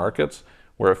winner-take-all markets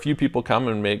where a few people come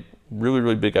and make really,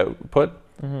 really big output,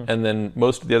 and then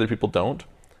most of the other people don't,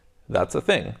 that's a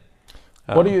thing.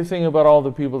 What do you think about all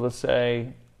the people that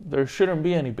say there shouldn't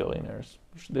be any billionaires?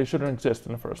 They shouldn't exist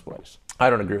in the first place. I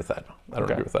don't agree with that. I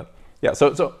don't agree with that. Yeah,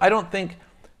 so I don't think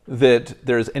that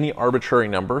there's any arbitrary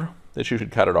number that you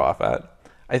should cut it off at.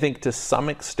 I think to some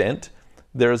extent,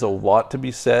 there's a lot to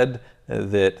be said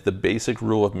that the basic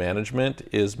rule of management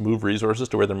is move resources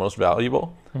to where they're most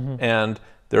valuable. And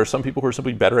there are some people who are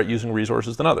simply better at using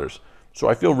resources than others. So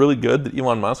I feel really good that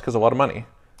Elon Musk has a lot of money.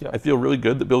 I feel really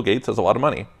good that Bill Gates has a lot of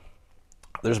money.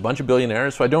 There's a bunch of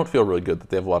billionaires, so I don't feel really good that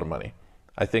they have a lot of money.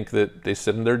 I think that they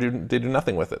sit in there, they do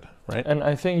nothing with it, right? And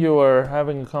I think you were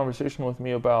having a conversation with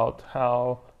me about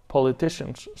how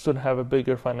politicians should have a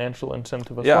bigger financial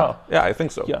incentive as well. Yeah, I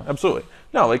think so. Yeah, absolutely.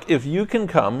 No, like if you can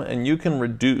come and you can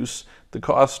reduce the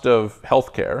cost of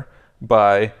healthcare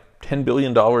by $10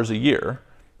 billion a year,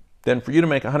 then for you to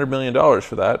make $100 million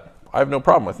for that, I have no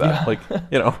problem with that. Like,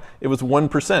 it was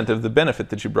 1% of the benefit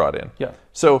that you brought in.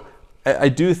 So I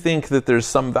do think that there's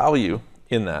some value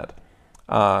in that.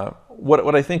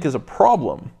 What I think is a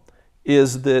problem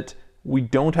is that we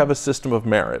don't have a system of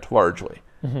merit, largely.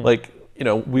 Like,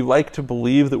 we like to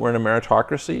believe that we're in a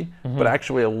meritocracy, but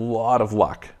actually a lot of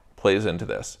luck plays into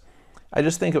this. I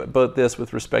just think about this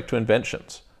with respect to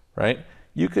inventions, right?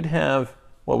 You could have,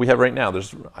 well, we have right now,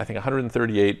 there's, I think,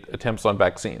 138 attempts on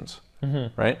vaccines,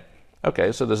 right?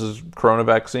 Okay, so this is corona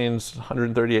vaccines,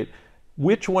 138.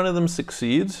 Which one of them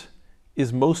succeeds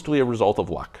is mostly a result of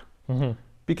luck.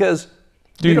 Because...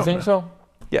 Do you think so?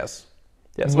 Yes.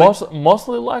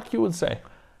 Mostly luck, you would say?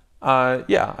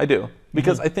 Yeah, I do.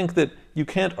 Because I think that you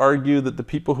can't argue that the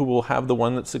people who will have the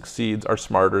one that succeeds are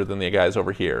smarter than the guys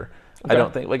over here. I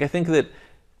don't think. Like, I think that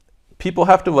people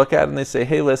have to look at it and they say,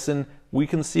 hey, listen, we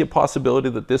can see a possibility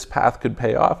that this path could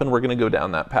pay off and we're going to go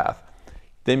down that path.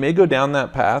 They may go down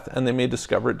that path and they may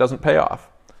discover it doesn't pay off.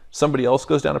 Somebody else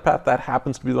goes down a path, that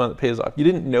happens to be the one that pays off. You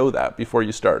didn't know that before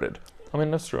you started. I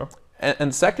mean, that's true.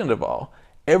 And second of all,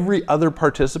 every other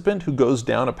participant who goes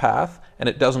down a path and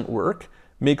it doesn't work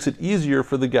makes it easier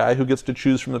for the guy who gets to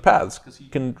choose from the paths, because he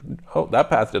can, oh, that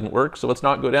path didn't work, so let's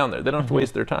not go down there. They don't have to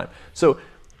waste their time. So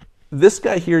this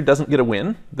guy here doesn't get a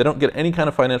win. They don't get any kind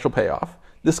of financial payoff.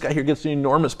 This guy here gets an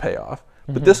enormous payoff,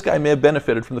 but this guy may have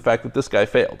benefited from the fact that this guy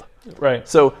failed. Right.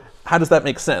 So how does that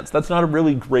make sense? That's not a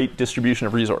really great distribution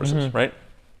of resources, right?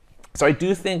 So I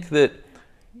do think that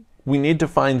we need to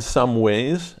find some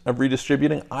ways of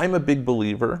redistributing. I'm a big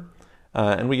believer,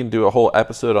 and we can do a whole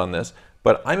episode on this,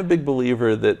 but I'm a big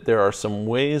believer that there are some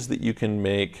ways that you can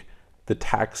make the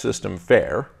tax system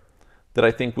fair that I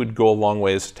think would go a long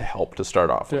ways to help to start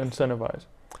off with. To incentivize.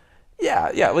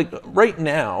 Yeah, like right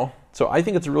now, so I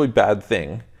think it's a really bad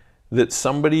thing that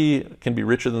somebody can be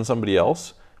richer than somebody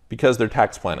else because their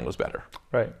tax planning was better.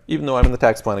 Right. Even though I'm in the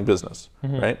tax planning business,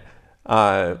 right?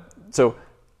 So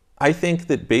I think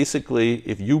that basically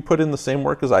if you put in the same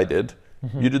work as I did,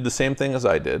 you did the same thing as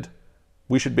I did,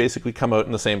 we should basically come out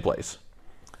in the same place.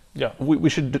 Yeah. We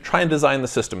should try and design the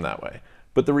system that way.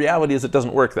 But the reality is it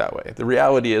doesn't work that way. The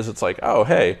reality is it's like, oh,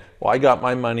 hey, well, I got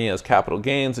my money as capital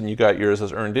gains and you got yours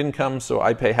as earned income, so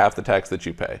I pay half the tax that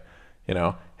you pay.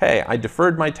 Hey, I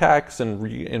deferred my tax and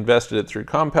reinvested it through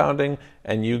compounding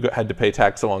and you had to pay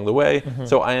tax along the way,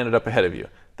 so I ended up ahead of you.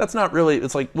 That's not really,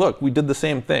 it's like, look, we did the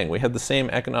same thing. We had the same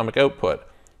economic output.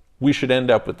 We should end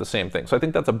up with the same thing. So I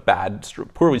think that's a bad,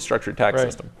 poorly structured tax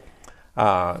system.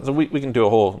 So we can do a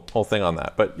whole thing on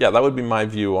that. But yeah, that would be my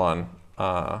view on...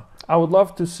 I would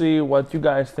love to see what you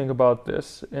guys think about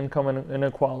this income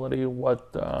inequality,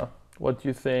 what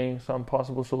you think some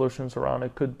possible solutions around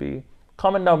it could be.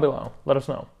 Comment down below. Let us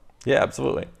know. Yeah,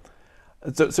 absolutely.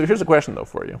 So here's a question, though,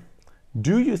 for you.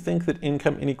 Do you think that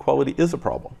income inequality is a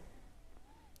problem?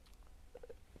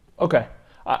 Okay.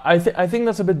 I think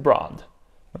that's a bit broad.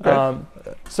 Okay.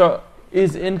 So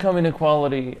is income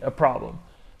inequality a problem?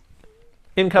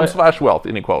 Income slash wealth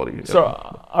inequality. So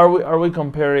are we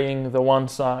comparing the one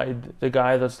side, the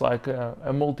guy that's like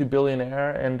a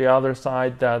multi-billionaire, and the other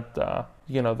side that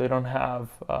they don't have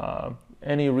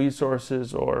any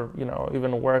resources or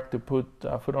even work to put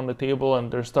food on the table,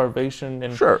 and there's starvation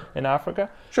in Africa?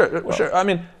 Sure. I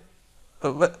mean,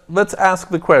 let's ask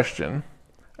the question.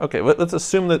 Okay, let's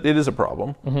assume that it is a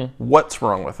problem. What's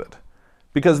wrong with it?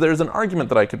 Because there's an argument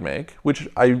that I could make, which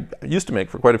I used to make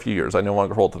for quite a few years. I no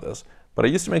longer hold to this. But I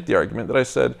used to make the argument that I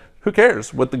said, who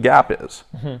cares what the gap is?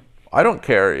 I don't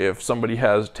care if somebody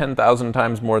has 10,000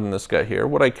 times more than this guy here.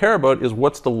 What I care about is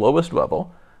what's the lowest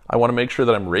level. I want to make sure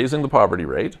that I'm raising the poverty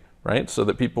rate, right? So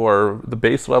that the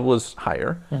base level is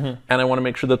higher. And I want to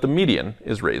make sure that the median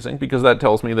is raising, because that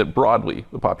tells me that broadly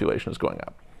the population is going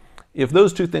up. If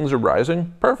those two things are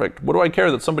rising, perfect. What do I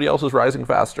care that somebody else is rising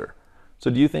faster? So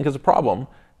do you think it's a problem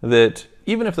that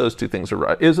even if those two things are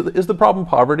rising, is the problem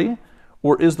poverty,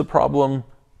 or is the problem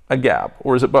a gap,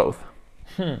 or is it both?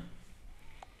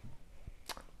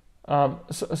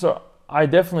 So I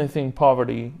definitely think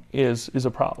poverty is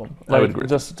a problem. I would agree.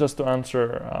 Just to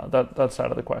answer that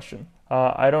side of the question,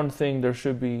 I don't think there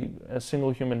should be a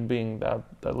single human being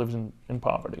that lives in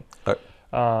poverty.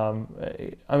 I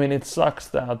mean, it sucks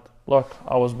that, look,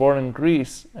 I was born in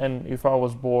Greece, and if I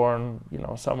was born,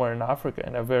 somewhere in Africa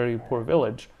in a very poor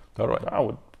village, I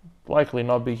would likely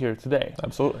not be here today.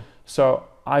 Absolutely. So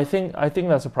I think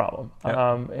that's a problem,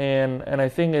 and I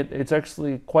think it's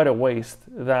actually quite a waste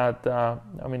that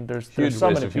there's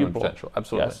so many people.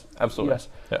 Absolutely. Yes. Absolutely. Yes.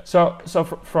 Yeah. So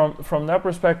from that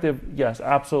perspective, yes,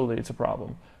 absolutely, it's a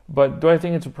problem. But do I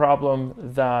think it's a problem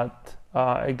that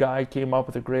a guy came up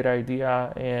with a great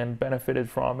idea and benefited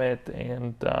from it,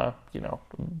 and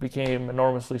became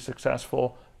enormously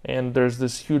successful, and there's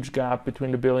this huge gap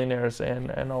between the billionaires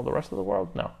and all the rest of the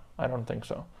world? No, I don't think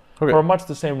so. Okay. For much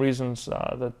the same reasons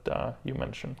that you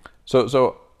mentioned.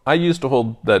 So I used to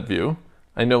hold that view.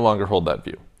 I no longer hold that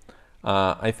view.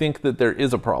 I think that there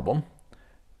is a problem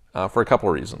for a couple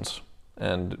of reasons,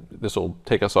 and this will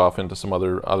take us off into some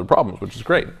other problems, which is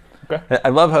great. Okay. I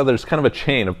love how there's kind of a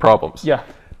chain of problems. Yeah.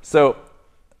 So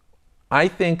I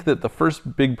think that the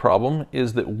first big problem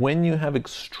is that when you have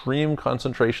extreme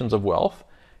concentrations of wealth,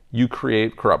 you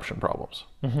create corruption problems.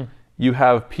 You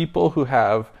have people who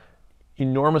have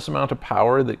enormous amount of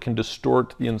power that can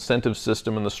distort the incentive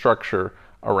system and the structure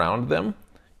around them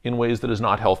in ways that is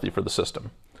not healthy for the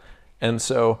system. And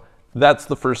so that's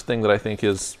the first thing that I think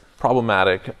is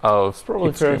problematic of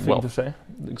extreme wealth. To say.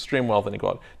 Extreme wealth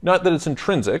inequality. Not that it's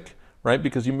intrinsic, right?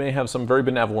 Because you may have some very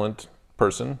benevolent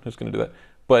person who's going to do that.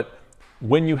 But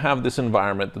when you have this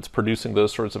environment that's producing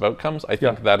those sorts of outcomes, I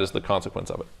think that is the consequence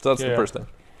of it. So that's the first thing.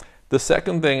 The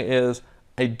second thing is,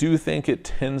 I do think it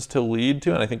tends to lead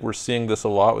to, and I think we're seeing this a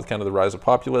lot with kind of the rise of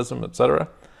populism, et cetera,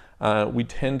 we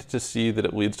tend to see that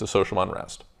it leads to social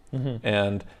unrest.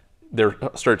 And there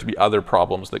start to be other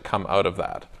problems that come out of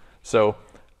that. So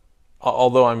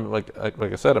although I'm, like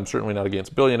I said, I'm certainly not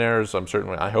against billionaires.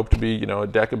 I hope to be, a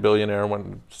decabillionaire,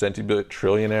 one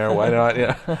centibillionaire, why not?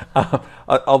 Yeah.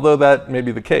 Although that may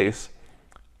be the case,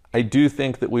 I do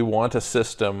think that we want a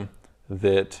system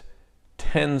that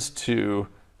tends to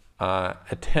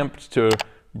attempt to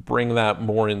bring that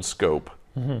more in scope.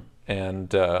 And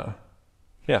that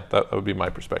would be my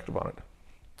perspective on it.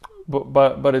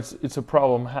 But it's a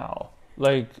problem how?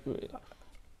 Like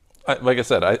I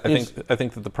said, I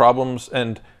think that the problems,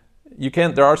 and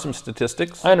there are some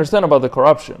statistics. I understand about the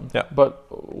corruption. Yeah. But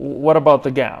what about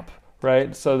the gap,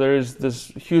 right? So there is this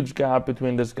huge gap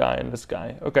between this guy and this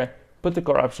guy. Okay. Put the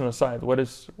corruption aside. What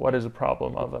is a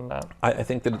problem other than that? I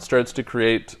think that it starts to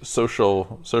create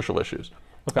social issues.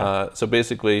 Okay. So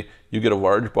basically, you get a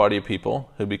large body of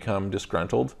people who become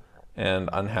disgruntled and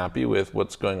unhappy with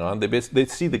what's going on. They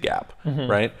see the gap,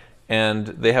 right? And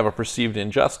they have a perceived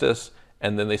injustice,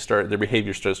 and then their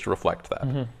behavior starts to reflect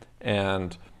that.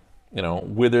 And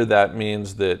whether that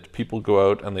means that people go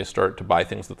out and they start to buy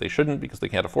things that they shouldn't because they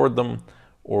can't afford them,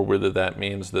 or whether that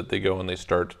means that they go and they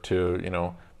start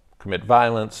to commit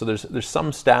violence. So there's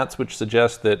some stats which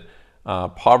suggest that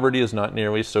poverty is not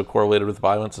nearly so correlated with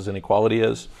violence as inequality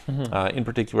is. In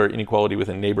particular, inequality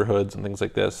within neighborhoods and things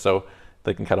like this. So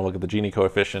they can kind of look at the Gini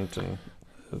coefficient and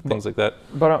things like that.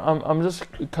 But I'm just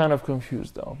kind of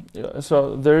confused though.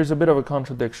 So there is a bit of a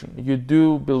contradiction. You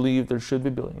do believe there should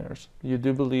be billionaires. You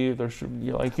do believe there should be,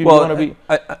 you want to be.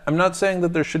 I'm not saying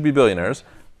that there should be billionaires.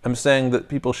 I'm saying that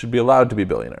people should be allowed to be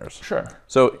billionaires. Sure.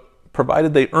 So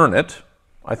provided they earn it,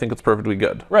 I think it's perfectly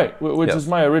good. Right, which Yes. is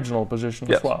my original position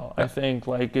Yes. as well. Yeah. I think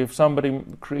like if somebody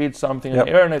creates something Yep.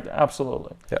 and they earn it,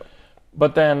 absolutely. Yep.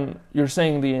 But then you're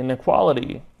saying the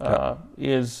inequality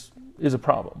is a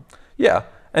problem. Yeah,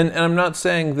 and I'm not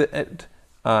saying that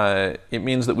it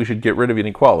means that we should get rid of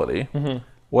inequality.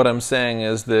 What I'm saying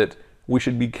is that we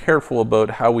should be careful about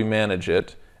how we manage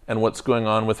it and what's going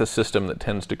on with a system that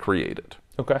tends to create it.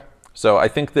 Okay. So I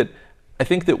think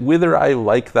that whether I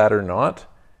like that or not,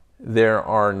 there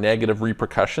are negative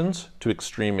repercussions to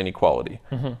extreme inequality.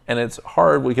 And it's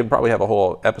hard, we can probably have a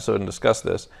whole episode and discuss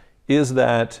this, is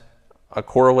that a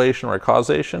correlation or a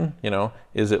causation? You know,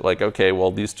 is it like, okay,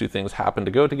 well, these two things happen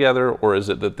to go together, or is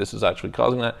it that this is actually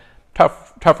causing that?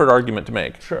 Tougher argument to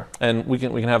make. Sure. And we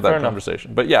can have that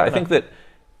conversation. But yeah, I think that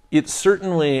it's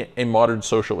certainly a modern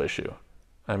social issue.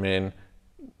 I mean,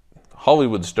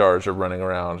 Hollywood stars are running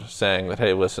around saying that,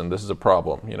 hey, listen, this is a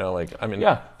problem. You know, like, I mean,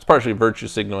 it's partially virtue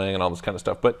signaling and all this kind of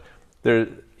stuff, but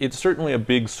it's certainly a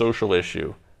big social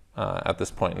issue at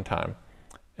this point in time.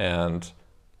 And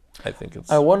I think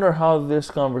I wonder how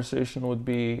this conversation would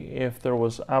be if there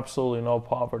was absolutely no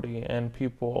poverty and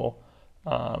people,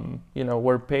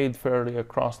 were paid fairly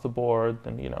across the board,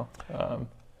 and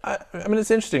I mean,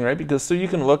 it's interesting, right? Because so you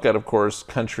can look at, of course,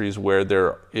 countries where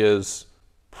there is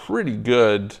pretty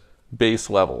good base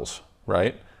levels,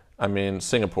 right? I mean,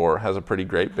 Singapore has a pretty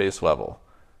great base level.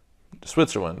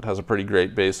 Switzerland has a pretty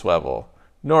great base level.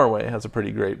 Norway has a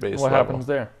pretty great base level. What happens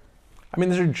there? I mean,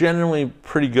 these are generally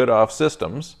pretty good off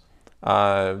systems.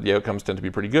 The outcomes tend to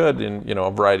be pretty good in a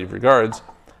variety of regards.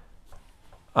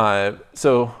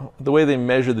 So the way they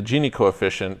measure the Gini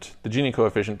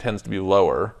coefficient tends to be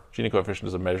lower. Gini coefficient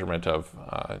is a measurement of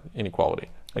inequality.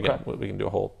 Again, we can do a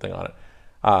whole thing on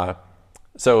it.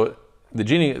 So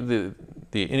the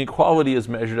inequality is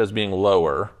measured as being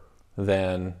lower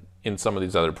than in some of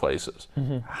these other places.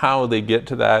 How they get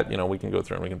to that, we can go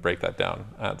through and we can break that down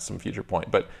at some future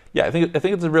point. But yeah, I think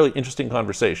it's a really interesting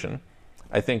conversation.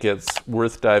 I think it's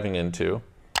worth diving into,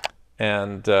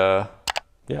 and I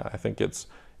think it's,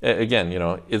 again,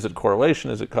 is it correlation?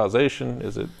 Is it causation?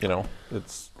 Is it,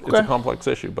 it's a complex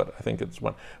issue, but I think it's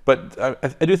one. But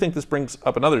I do think this brings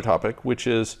up another topic, which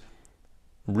is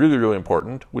really, really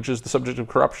important, which is the subject of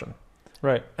corruption.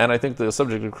 Right. And I think the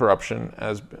subject of corruption,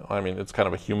 it's kind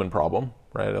of a human problem,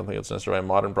 right? I don't think it's necessarily a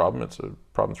modern problem. It's a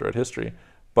problem throughout history.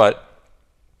 But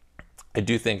I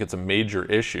do think it's a major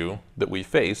issue that we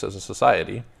face as a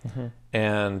society.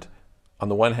 And on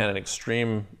the one hand, in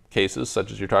extreme cases,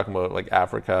 such as you're talking about, like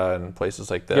Africa and places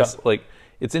like this, like,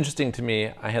 it's interesting to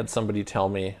me. I had somebody tell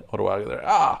me a little while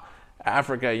ago,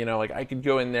 Africa, I could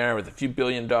go in there with a few $1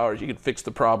 billion, you could fix the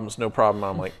problems, no problem.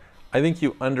 And I'm like, I think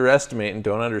you underestimate and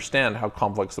don't understand how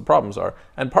complex the problems are.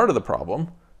 And part of the problem,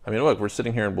 look, we're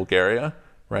sitting here in Bulgaria,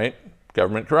 right?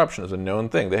 Government corruption is a known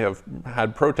thing. They have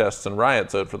had protests and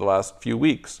riots out for the last few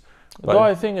weeks. Though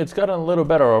I think it's gotten a little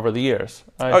better over the years.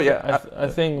 I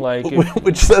think like...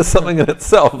 Which says something in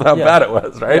itself how bad it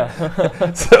was, right?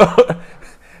 Yeah.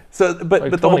 But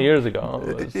like but 20 years ago.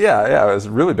 It was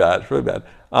really bad, really bad.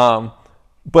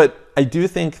 But I do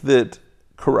think that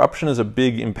corruption is a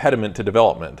big impediment to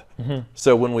development.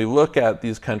 So when we look at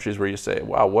these countries where you say,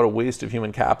 wow, what a waste of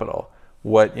human capital,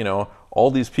 what, all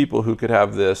these people who could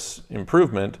have this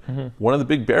improvement, one of the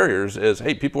big barriers is,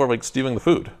 hey, people are like stealing the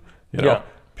food,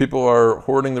 People are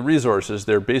hoarding the resources.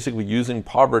 They're basically using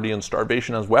poverty and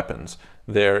starvation as weapons.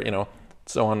 They're,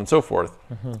 so on and so forth.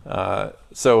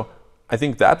 So I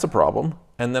think that's a problem.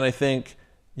 And then I think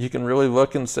you can really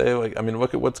look and say,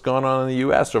 look at what's gone on in the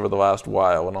U.S. over the last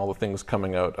while and all the things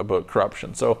coming out about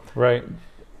corruption. So, right.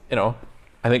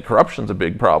 I think corruption's a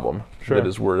big problem that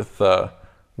is worth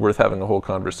having a whole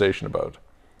conversation about.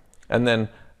 And then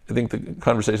I think the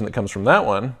conversation that comes from that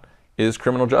one is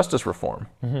criminal justice reform.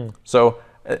 So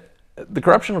the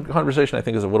corruption conversation, I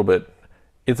think, is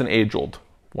it's an age-old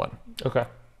one. Okay.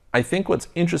 I think what's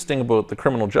interesting about the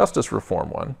criminal justice reform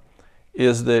one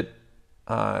is that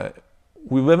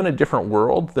we live in a different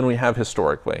world than we have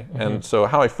historically. And so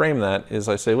how I frame that is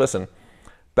I say, listen,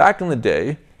 back in the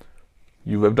day,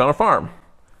 you lived on a farm.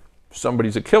 If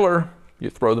somebody's a killer, you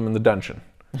throw them in the dungeon.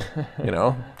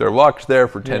 They're locked there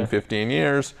for 10, 15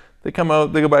 years. They come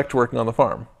out, they go back to working on the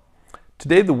farm.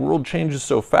 Today, the world changes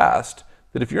so fast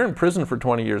that if you're in prison for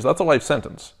 20 years, that's a life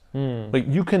sentence. Like,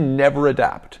 you can never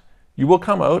adapt. You will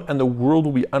come out and the world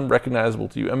will be unrecognizable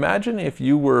to you. Imagine if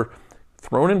you were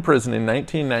thrown in prison in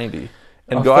 1990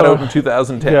 and got out in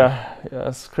 2010. Yeah,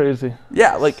 that's crazy.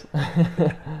 Yeah, like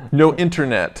no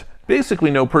internet,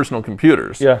 basically no personal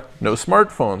computers, no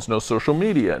smartphones, no social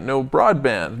media, no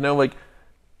broadband, no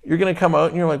you're going to come out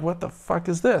and you're like, what the fuck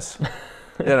is this?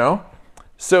 You know?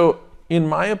 So in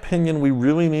my opinion, we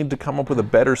really need to come up with a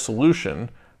better solution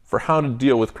for how to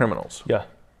deal with criminals. Yeah.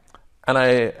 And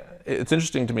it's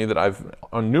interesting to me that I've,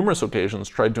 on numerous occasions,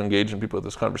 tried to engage in people with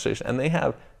this conversation, and they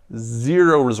have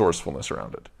zero resourcefulness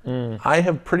around it. I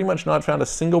have pretty much not found a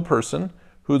single person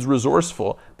who's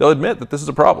resourceful. They'll admit that this is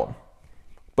a problem,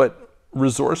 but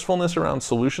resourcefulness around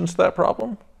solutions to that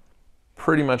problem,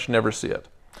 pretty much never see it.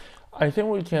 I think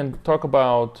we can talk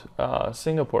about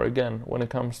Singapore again when it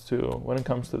comes to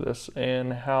this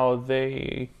and how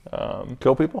they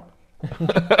kill people.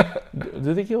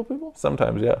 Do they kill people?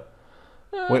 Sometimes, yeah.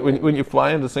 When you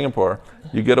fly into Singapore,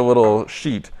 you get a little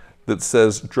sheet that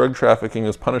says drug trafficking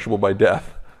is punishable by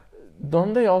death.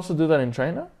 Don't they also do that in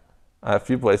China? A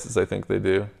few places I think they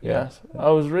do. Yes.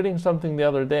 I was reading something the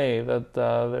other day that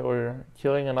they were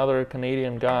killing another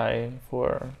Canadian guy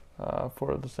for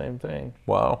the same thing.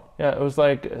 Wow. Yeah, it was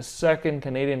like a second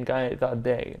Canadian guy that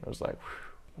day. It was like,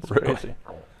 that's really? crazy.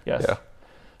 Yes. Yeah.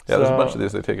 Yeah, there's a bunch of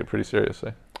these, they take it pretty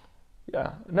seriously.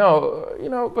 Yeah.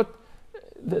 No, but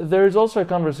there's also a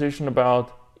conversation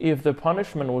about if the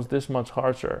punishment was this much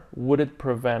harsher, would it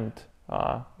prevent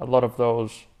a lot of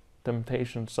those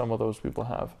temptations some of those people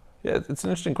have? Yeah, it's an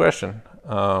interesting question.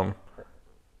 And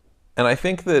I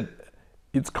think that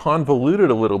it's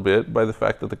convoluted a little bit by the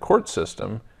fact that the court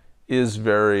system is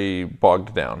very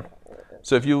bogged down.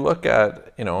 So if you look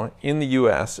at, in the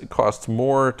US, it costs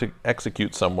more to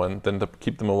execute someone than to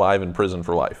keep them alive in prison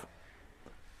for life.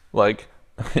 Like,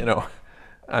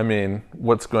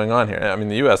 what's going on here? In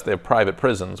the US, they have private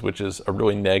prisons, which is a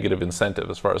really negative incentive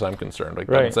as far as I'm concerned. Like,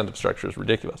 that incentive structure is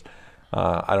ridiculous.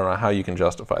 I don't know how you can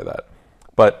justify that.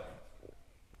 But,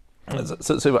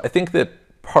 so I think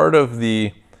that part of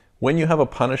when you have a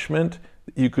punishment,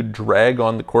 you could drag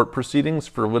on the court proceedings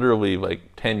for literally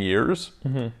like 10 years.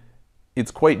 Mm-hmm.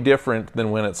 It's quite different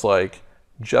than when it's like,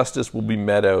 justice will be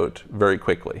met out very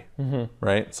quickly,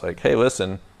 right? It's like, hey,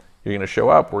 listen, you're going to show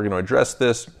up, we're going to address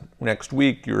this next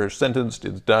week, you're sentenced,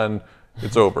 it's done,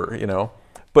 it's over,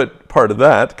 But part of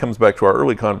that comes back to our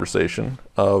early conversation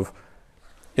of,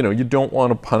 you don't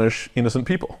want to punish innocent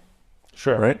people.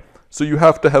 Sure. Right? So you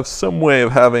have to have some way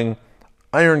of having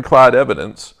ironclad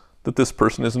evidence that this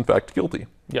person is in fact guilty.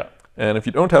 Yeah. And if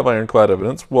you don't have ironclad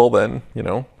evidence, well then,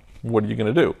 what are you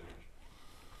going to do?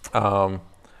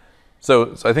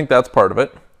 So I think that's part of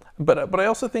it. But I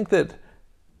also think that,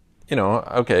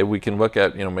 okay, we can look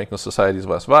at, making societies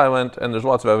less violent, and there's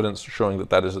lots of evidence showing that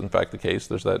that is in fact the case.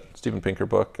 There's that Steven Pinker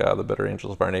book, The Better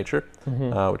Angels of Our Nature,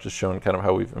 which has shown kind of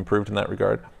how we've improved in that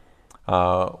regard,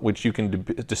 which you can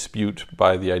dispute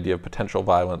by the idea of potential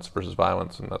violence versus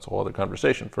violence, and that's a whole other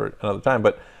conversation for another time.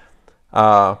 But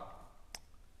I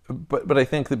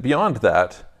think that beyond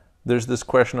that, there's this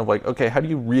question of like, okay, how do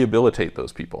you rehabilitate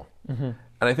those people? And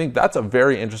I think that's a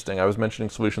very interesting, I was mentioning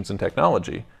solutions in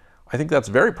technology. I think that's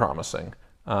very promising.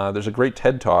 There's a great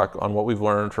TED Talk on what we've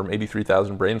learned from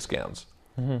 83,000 brain scans.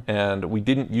 And we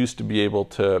didn't used to be able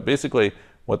to, basically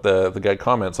what the guy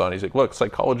comments on, he's like, look,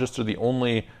 psychologists are the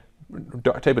only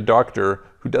type of doctor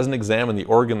who doesn't examine the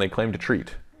organ they claim to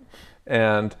treat.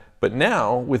 But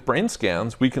now, with brain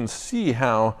scans, we can see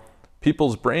how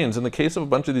people's brains, in the case of a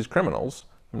bunch of these criminals,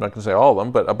 I'm not going to say all of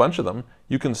them, but a bunch of them,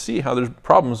 you can see how there's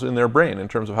problems in their brain in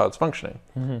terms of how it's functioning.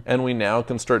 And we now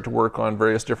can start to work on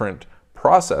various different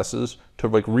processes to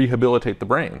like rehabilitate the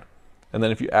brain. And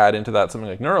then if you add into that something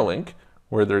like Neuralink,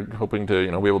 where they're hoping to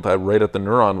be able to have right at the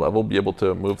neuron level, be able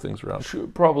to move things around.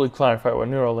 Should probably clarify what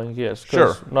Neuralink is,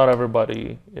 Sure. because not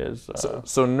everybody is...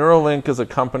 So Neuralink is a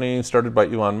company started by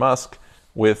Elon Musk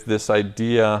with this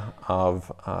idea of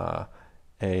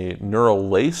a neural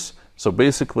lace. So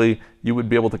basically, you would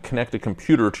be able to connect a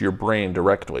computer to your brain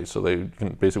directly. So they can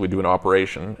basically do an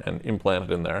operation and implant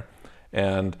it in there.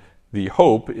 And the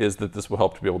hope is that this will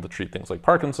help to be able to treat things like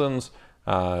Parkinson's,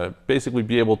 basically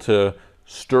be able to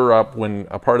stir up when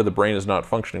a part of the brain is not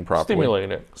functioning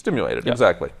properly. Stimulate it,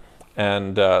 exactly.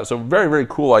 And so very, very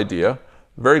cool idea,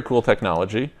 very cool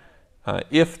technology.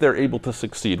 If they're able to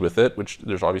succeed with it, which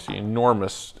there's obviously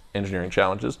enormous engineering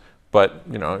challenges, but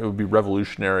it would be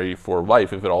revolutionary for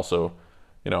life if it also,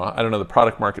 I don't know, the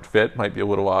product market fit might be a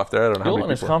little off there. I don't know how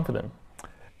many people... Elon is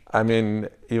confident.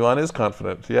 Elon is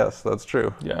confident. Yes, that's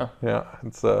true. Yeah. Yeah.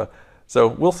 It's so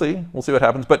we'll see. We'll see what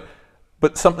happens.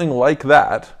 But something like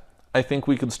that, I think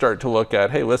we could start to look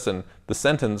at, hey, listen, the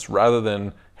sentence, rather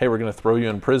than, hey, we're going to throw you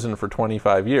in prison for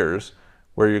 25 years,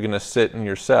 where you're going to sit in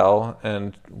your cell,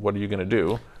 and what are you going to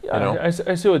do? Yeah, I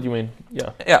see what you mean.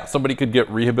 Yeah. Yeah, somebody could get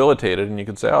rehabilitated, and you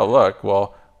could say, oh, look,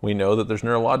 well, we know that there's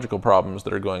neurological problems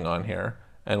that are going on here,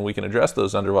 and we can address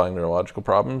those underlying neurological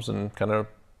problems and kind of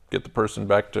get the person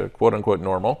back to quote unquote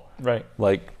normal. Right.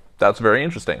 Like, that's very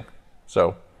interesting.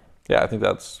 So, yeah, I think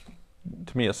that's,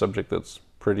 to me, a subject that's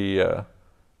pretty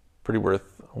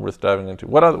worth diving into.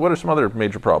 What are some other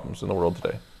major problems in the world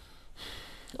today?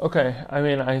 Okay, I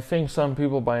mean, I think some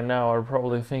people by now are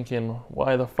probably thinking,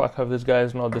 why the fuck have these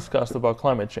guys not discussed about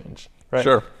climate change, right?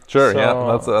 Sure, So,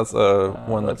 yeah, that's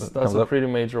one that's comes a up. pretty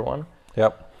major one.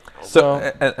 Yep. So,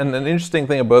 and an interesting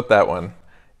thing about that one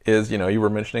is, you were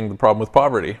mentioning the problem with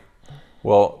poverty.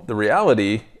 Well, the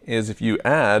reality is if you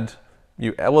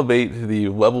elevate the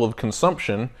level of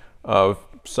consumption of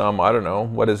some, I don't know,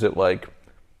 what is it, like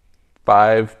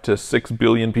 5 to 6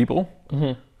 billion people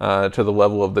to the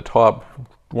level of the top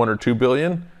 1 or 2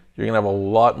 billion, you're going to have a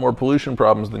lot more pollution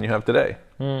problems than you have today.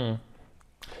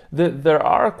 There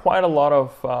are quite a lot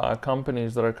of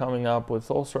companies that are coming up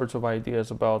with all sorts of ideas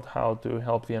about how to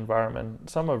help the environment.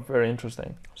 Some are very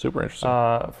interesting. Super interesting.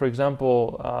 For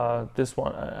example, this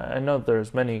one, I know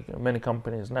there's many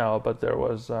companies now, but there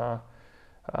was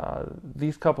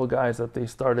these couple guys that they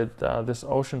started this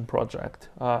ocean project.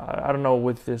 I don't know,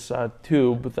 with this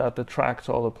tube that attracts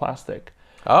all the plastic.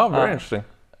 Oh, very interesting.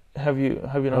 Have you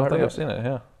not heard of it? I don't think I've seen it.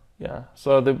 Yeah. Yeah.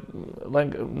 So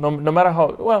no matter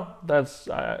how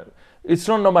it's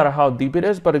not no matter how deep it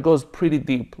is, but it goes pretty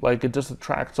deep. Like, it just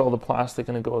attracts all the plastic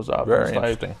and it goes up. Very it's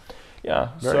interesting.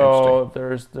 Yeah. Very So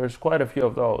there's quite a few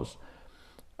of those.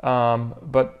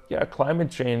 But yeah,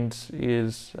 climate change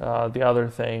is the other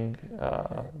thing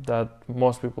that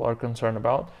most people are concerned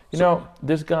about. You know,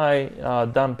 this guy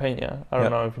Dan Pena. I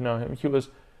don't know if you know him. He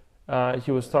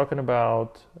was talking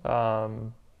about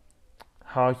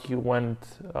how he went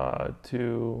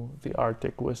to the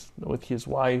Arctic with his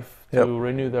wife to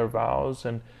renew their vows,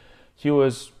 and he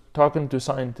was talking to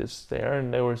scientists there,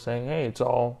 and they were saying, "Hey, it's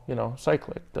all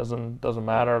cyclic. Doesn't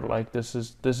matter. Like, this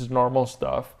is normal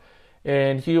stuff."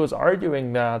 And he was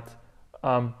arguing that,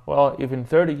 well, if in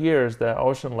 30 years the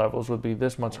ocean levels would be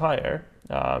this much higher,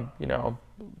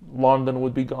 London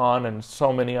would be gone and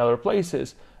so many other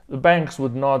places. The banks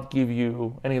would not give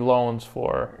you any loans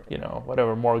for,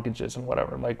 whatever mortgages and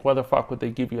whatever. Like, why the fuck would they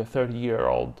give you a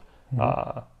 30-year-old,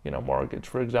 mortgage,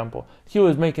 for example? He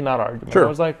was making that argument. Sure. I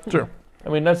was like, sure. I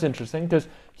mean, that's interesting, because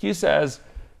he says,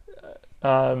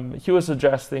 he was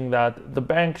suggesting that the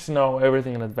banks know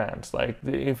everything in advance. Like,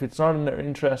 if it's not in their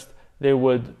interest, they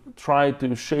would try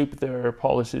to shape their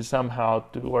policies somehow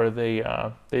to where they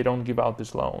don't give out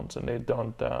these loans, and they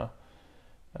don't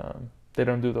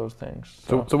do those things.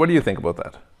 So what do you think about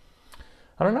that?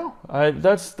 I don't know. I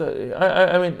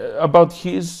mean, about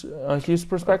his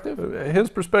perspective. His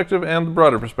perspective and the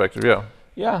broader perspective, yeah.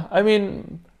 Yeah, I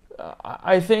mean,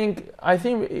 I think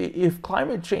if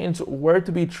climate change were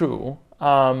to be true,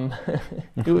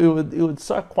 it would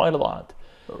suck quite a lot.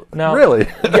 Now, really?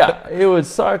 Yeah, it would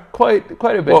suck quite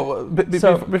a bit. Well,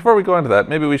 before we go into that,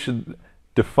 maybe we should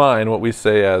define what we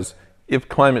say as if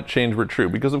climate change were true,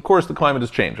 because of course the climate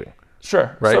is changing.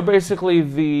 Sure. Right? So basically,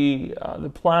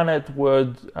 the planet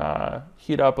would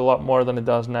heat up a lot more than it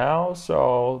does now.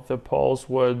 So the poles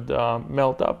would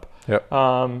melt up. Yep.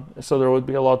 So there would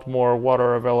be a lot more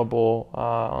water available,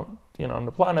 on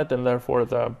the planet, and therefore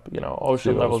the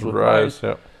ocean levels would rise.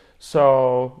 Yep.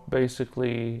 So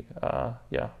basically,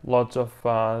 lots of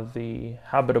the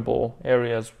habitable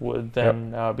areas would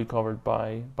then be covered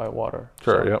by water.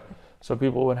 Sure. So, yep. So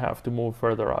people would have to move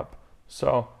further up.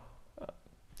 So.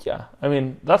 Yeah, I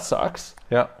mean, that sucks.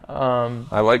 Yeah.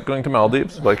 I like going to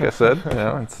Maldives, like I said.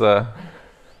 It's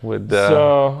would.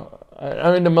 So,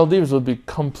 I mean, the Maldives would be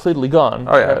completely gone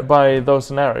by those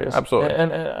scenarios. Absolutely.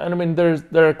 And I mean, there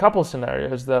are a couple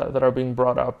scenarios that are being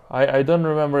brought up. I don't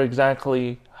remember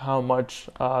exactly how much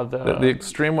the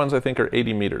extreme ones I think are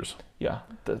 80 meters. Yeah.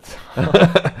 That's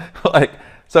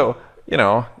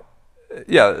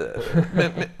Yeah.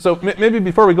 So maybe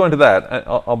before we go into that,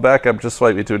 I'll back up just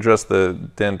slightly to address the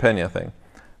Dan Pena thing,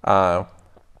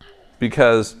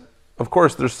 because of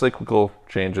course there's cyclical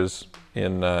changes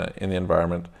in the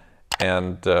environment,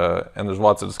 and there's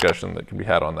lots of discussion that can be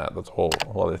had on that. That's a whole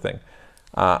other thing.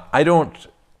 I don't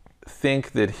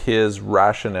think that his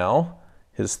rationale,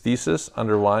 his thesis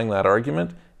underlying that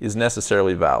argument, is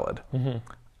necessarily valid. Mm-hmm.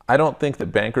 I don't think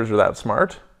that bankers are that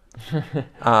smart.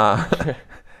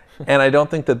 And I don't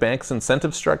think the bank's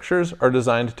incentive structures are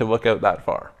designed to look out that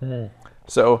far. Mm.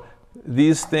 So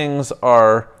these things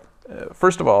are,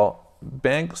 first of all,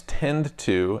 banks tend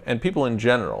to, and people in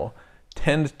general,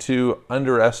 tend to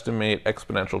underestimate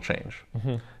exponential change.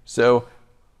 Mm-hmm. So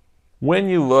when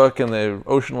you look and the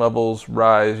ocean levels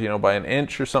rise, by an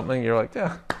inch or something, you're like,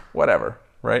 yeah, whatever,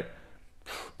 right?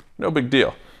 No big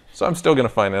deal. so I'm still going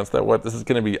to finance that. What, this is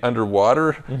going to be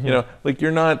underwater? You know, like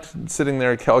you're not sitting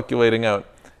there calculating out.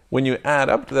 When you add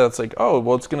up to that, it's like, oh,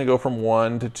 well, it's going to go from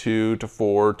 1 to 2 to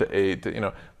 4 to 8 to, you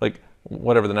know, like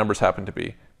whatever the numbers happen to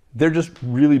be. They're just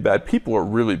really bad. People are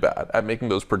really bad at making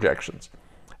those projections.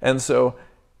 And so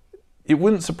it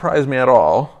wouldn't surprise me at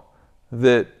all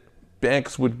that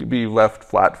banks would be left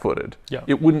flat-footed. Yeah.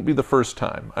 It wouldn't be the first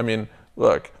time. I mean,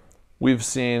 look, we've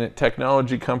seen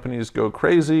technology companies go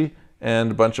crazy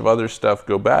and a bunch of other stuff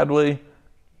go badly.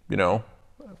 You know,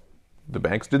 the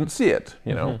banks didn't see it,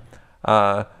 you know.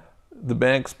 The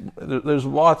banks,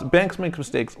 banks make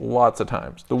mistakes lots of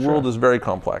times. The world is very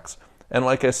complex. And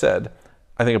like I said,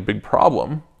 I think a big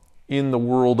problem in the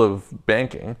world of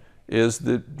banking is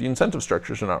that the incentive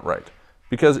structures are not right,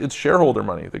 because it's shareholder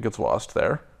money that gets lost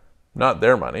there, not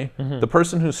their money. The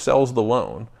person who sells the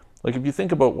loan, like if you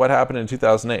think about what happened in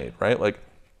 2008, right? Like,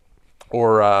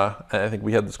 or I think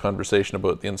we had this conversation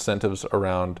about the incentives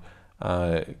around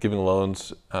giving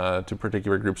loans to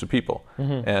particular groups of people.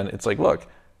 And it's like, look,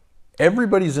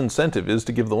 everybody's incentive is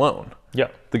to give the loan. Yeah.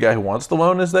 The guy who wants the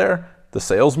loan is there, the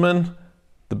salesman,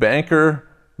 the banker,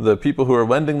 the people who are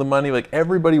lending the money, like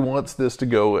everybody wants this to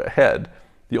go ahead.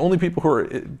 The only people who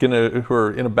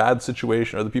are in a bad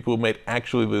situation are the people who might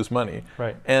actually lose money.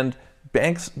 Right. And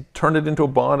banks turn it into a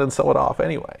bond and sell it off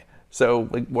anyway. So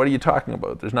like, what are you talking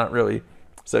about? There's not really.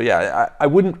 So yeah, I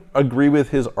wouldn't agree with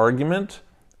his argument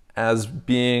as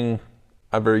being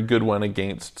a very good one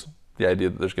against the idea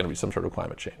that there's going to be some sort of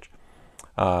climate change.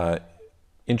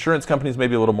 Insurance companies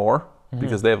maybe a little more,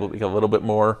 because they have like a little bit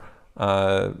more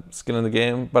skin in the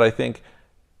game, but I think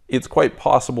it's quite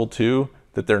possible too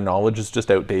that their knowledge is just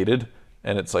outdated,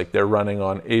 and it's like they're running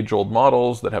on age-old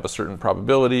models that have a certain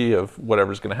probability of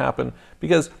whatever's going to happen,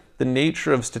 because the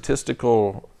nature of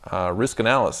statistical risk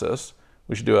analysis,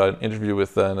 we should do an interview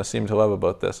with Nassim Taleb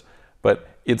about this, but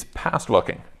it's past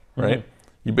looking, right?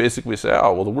 You basically say,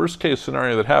 oh, well, the worst case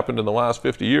scenario that happened in the last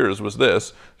 50 years was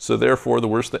this, so therefore the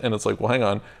worst, and it's like, well, hang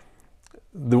on,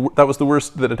 that was the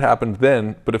worst that had happened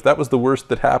then, but if that was the worst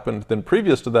that happened, then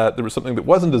previous to that, there was something that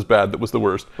wasn't as bad that was the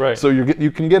worst. Right. So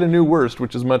you can get a new worst,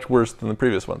 which is much worse than the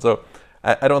previous one. So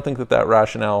I don't think that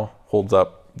rationale holds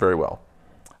up very well.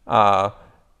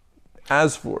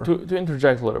 As for... To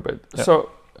interject a little bit. Yeah.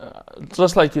 So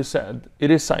just like you said,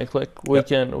 it is cyclic. We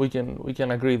can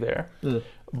agree there.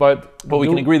 But we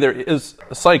can agree there is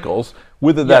cycles.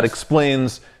 Whether that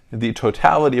explains the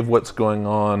totality of what's going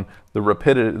on,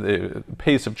 the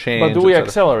pace of change. But do we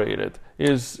accelerate it?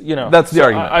 Is, you know, that's the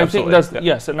argument. I think that's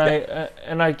yes, and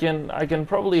I can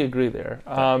probably agree there.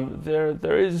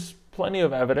 There is plenty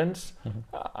of evidence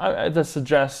that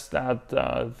suggests that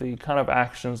the kind of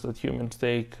actions that humans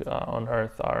take on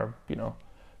Earth are, you know,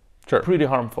 pretty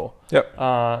harmful.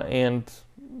 And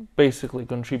basically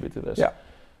contribute to this.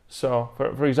 So,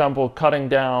 for example, cutting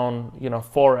down, you know,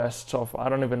 forests of, I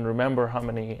don't even remember how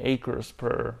many acres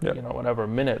per, you know, whatever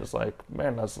minute, is like,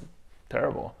 man, that's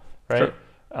terrible, right?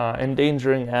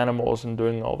 Endangering animals and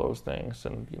doing all those things,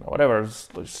 and, you know, whatever.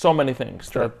 There's so many things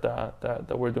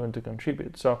that we're doing to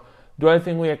contribute. So, do I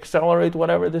think we accelerate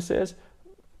whatever this is?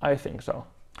 I think so.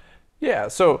 Yeah.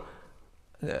 So,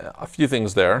 a few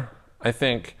things there. I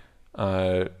think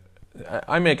I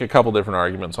make a couple different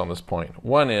arguments on this point.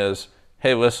 One is,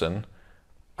 hey, listen,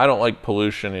 I don't like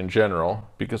pollution in general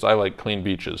because I like clean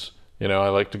beaches. You know, I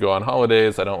like to go on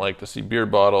holidays. I don't like to see beer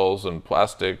bottles and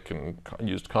plastic and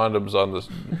used condoms on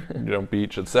the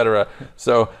beach, etc.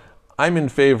 So I'm in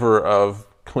favor of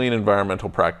clean environmental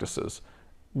practices.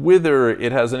 Whether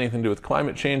it has anything to do with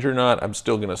climate change or not, I'm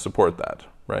still going to support that,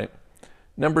 right?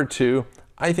 Number two,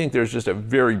 I think there's just a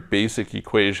very basic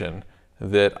equation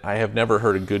that I have never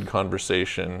heard a good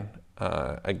conversation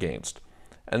against.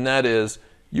 And that is,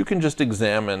 you can just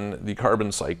examine the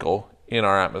carbon cycle in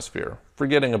our atmosphere,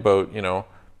 forgetting about, you know,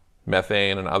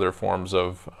 methane and other forms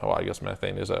of, well, I guess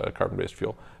methane is a carbon-based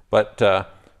fuel, but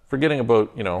forgetting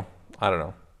about, you know, I don't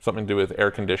know, something to do with air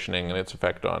conditioning and its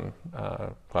effect on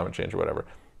climate change or whatever.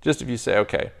 Just if you say,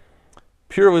 okay,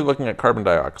 purely looking at carbon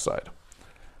dioxide,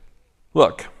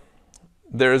 look,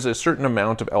 there's a certain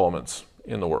amount of elements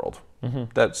in the world.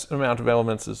 That amount of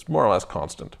elements is more or less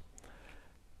constant.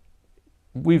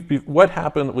 What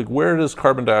happened, like, where does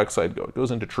carbon dioxide go? It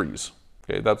goes into trees.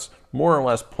 Okay, that's more or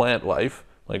less plant life.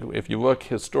 Like, if you look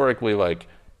historically, like,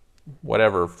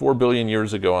 whatever, 4 billion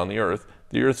years ago on the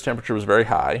Earth's temperature was very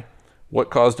high. What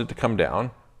caused it to come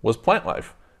down was plant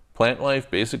life. Plant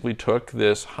life basically took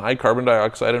this high carbon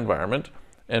dioxide environment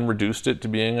and reduced it to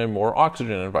being a more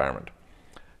oxygen environment.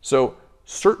 So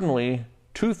certainly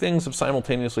two things have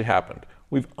simultaneously happened.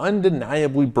 We've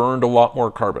undeniably burned a lot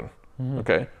more carbon.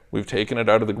 Okay? We've taken it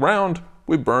out of the ground,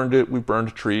 we burned it, we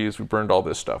burned trees, we burned all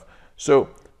this stuff. So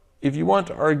if you want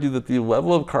to argue that the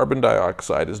level of carbon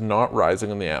dioxide is not rising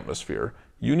in the atmosphere,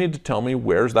 you need to tell me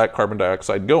where's that carbon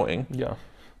dioxide going. Yeah.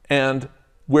 And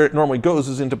where it normally goes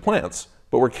is into plants.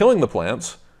 But we're killing the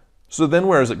plants, so then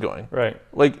where is it going? Right.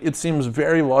 Like, it seems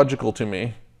very logical to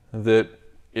me that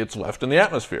it's left in the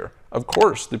atmosphere. Of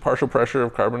course, the partial pressure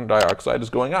of carbon dioxide is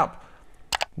going up.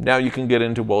 Now you can get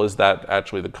into, well, is that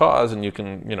actually the cause? And you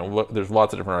can, there's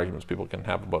lots of different arguments people can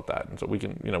have about that. And so we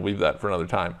can, leave that for another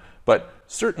time. But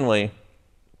certainly,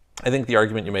 I think the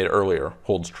argument you made earlier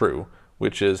holds true,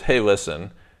 which is, hey,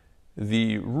 listen,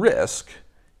 the risk,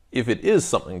 if it is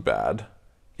something bad,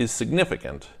 is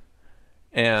significant.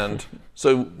 And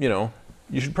so,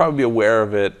 you should probably be aware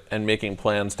of it and making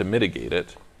plans to mitigate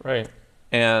it. Right.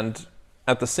 And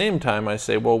at the same time, I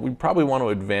say, well, we probably want to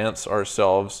advance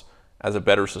ourselves as a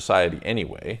better society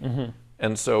anyway. Mm-hmm.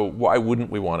 And so why wouldn't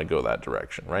we want to go that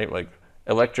direction, right? Like,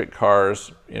 electric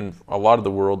cars in a lot of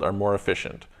the world are more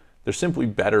efficient. They're simply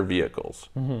better vehicles.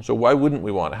 Mm-hmm. So why wouldn't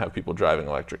we want to have people driving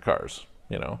electric cars?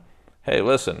 Hey,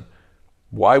 listen,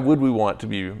 why would we want to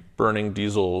be burning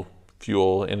diesel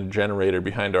fuel in a generator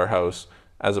behind our house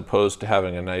as opposed to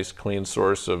having a nice clean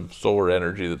source of solar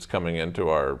energy that's coming into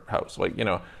our house? Like,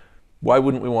 why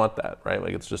wouldn't we want that, right?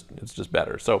 Like, it's just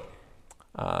better. So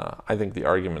I think the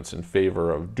arguments in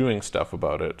favor of doing stuff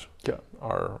about it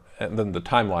are, and then the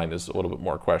timeline is a little bit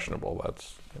more questionable.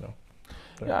 That's,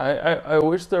 Yeah, I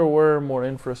wish there were more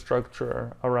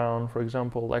infrastructure around, for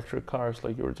example, electric cars,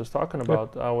 like you were just talking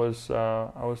about. I was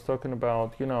talking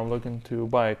about, I'm looking to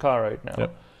buy a car right now.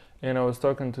 And I was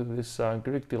talking to this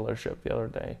Greek dealership the other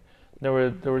day. They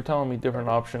were telling me different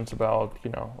options about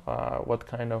what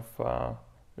kind of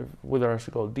whether I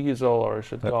should go diesel or I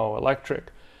should go electric.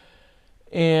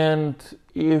 And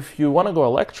if you want to go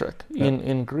electric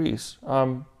in Greece,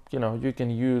 you can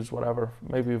use whatever,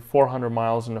 maybe 400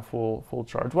 miles in a full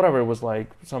charge, whatever it was, like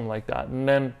something like that. And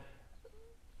then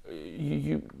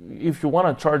if you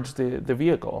want to charge the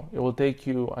vehicle, it will take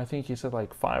you, I think he said,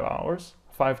 like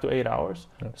 5 to 8 hours.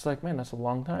 Yeah. It's like, man, that's a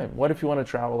long time. What if you want to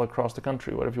travel across the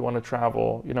country? What if you want to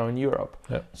travel, in Europe?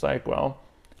 Yeah. It's like, well,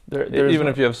 even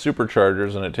if you have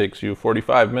superchargers and it takes you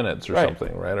 45 minutes or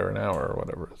something, right, or an hour or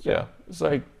whatever. Yeah. It's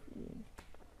like,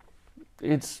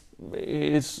 it's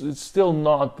still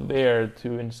not there to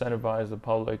incentivize the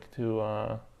public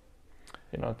to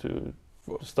to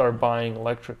start buying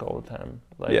electric all the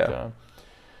time.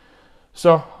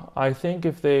 So I think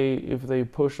if they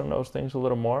push on those things a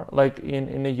little more, like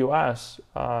in the US,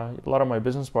 a lot of my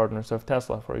business partners have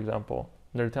Tesla, for example.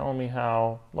 They're telling me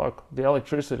how, look, the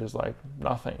electricity is like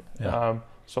nothing. Yeah.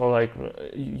 So like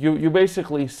you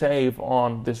basically save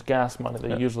on this gas money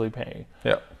they usually pay.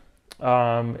 Yeah.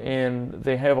 And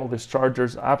they have all these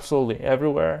chargers absolutely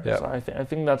everywhere. Yeah. So I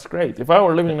think that's great. If I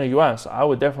were living in the U.S., I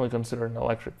would definitely consider an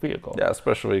electric vehicle. Yeah,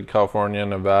 especially California,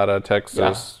 Nevada,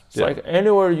 Texas. It's like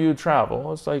anywhere you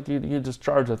travel, it's like you just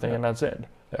charge the thing and that's it.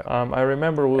 Yeah. I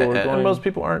remember we were going... And most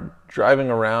people aren't driving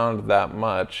around that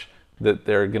much that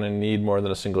they're going to need more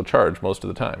than a single charge most of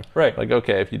the time. Right. Like,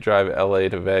 okay, if you drive LA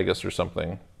to Vegas or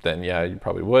something, then yeah, you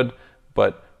probably would.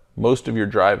 But most of your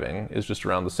driving is just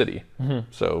around the city.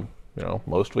 Mm-hmm. So...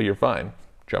 mostly you're fine.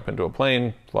 Jump into a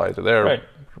plane, fly to there,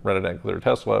 rent an Tesla,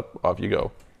 Tesla, off you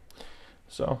go.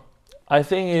 So I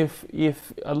think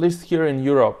if at least here in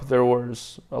Europe there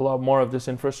was a lot more of this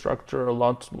infrastructure, a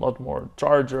lot more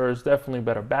chargers, definitely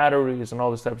better batteries and all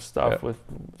this type of stuff. Yeah. With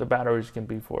the batteries can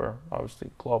be for, obviously,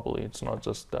 globally. It's not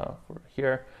just for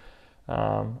here.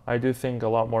 I do think a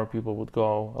lot more people would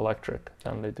go electric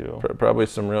than they do. Probably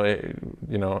some really,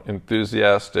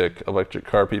 enthusiastic electric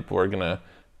car people are going to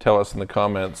tell us in the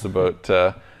comments about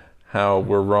how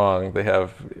we're wrong. They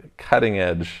have cutting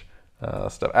edge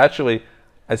stuff. Actually,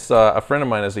 I saw a friend of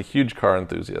mine is a huge car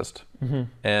enthusiast,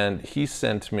 and he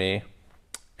sent me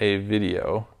a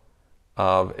video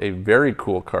of a very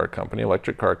cool car company,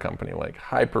 electric car company, like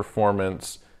high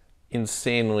performance,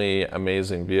 insanely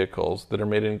amazing vehicles that are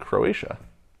made in Croatia.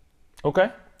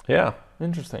 Okay. Yeah.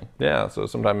 Interesting. Yeah, so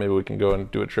sometime maybe we can go and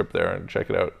do a trip there and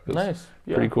check it out. Nice.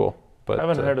 Yeah. Pretty cool. But I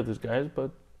haven't heard of these guys, but...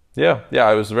 Yeah,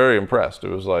 I was very impressed. It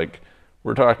was like,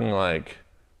 we're talking like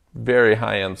very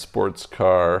high-end sports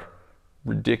car,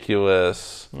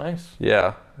 ridiculous. Nice.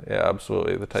 Yeah,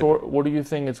 absolutely. So what do you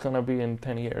think it's going to be in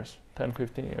 10 years, 10,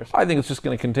 15 years? I think it's just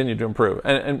going to continue to improve,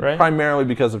 and primarily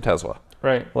because of Tesla.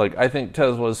 Right. Like, I think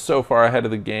Tesla is so far ahead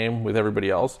of the game with everybody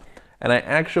else, and I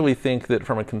actually think that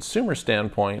from a consumer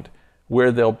standpoint,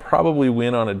 where they'll probably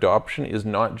win on adoption is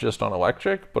not just on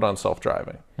electric, but on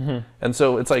self-driving. Mm-hmm. And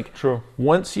so it's like,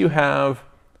 once you have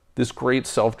this great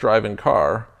self-driving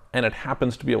car, and it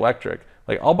happens to be electric,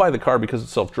 Like, I'll buy the car because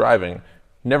it's self-driving,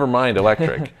 never mind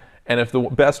electric. And if the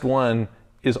best one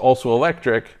is also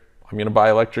electric, I'm going to buy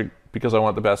electric because I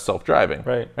want the best self-driving.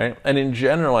 Right. And in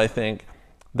general, I think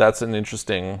that's an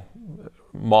interesting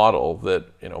model that,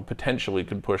 you know, potentially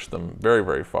could push them very,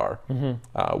 very far.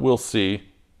 We'll see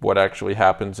what actually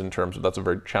happens in terms of, that's a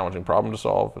very challenging problem to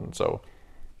solve, and so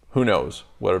who knows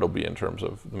what it'll be in terms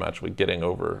of them actually getting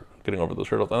over those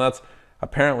hurdles. And that's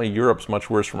apparently, Europe's much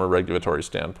worse from a regulatory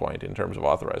standpoint in terms of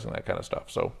authorizing that kind of stuff.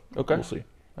 So we'll see.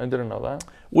 I didn't know that.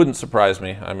 Wouldn't surprise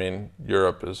me. I mean,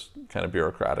 Europe is kind of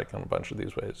bureaucratic in a bunch of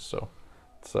these ways. So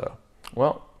it's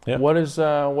well. Yeah. What is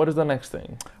the next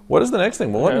thing? What is the next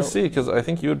thing? Well, let me see, because I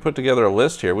think you had put together a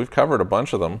list here. We've covered a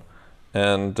bunch of them,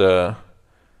 and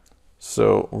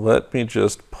so let me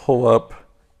just pull up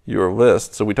your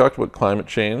list. So we talked about climate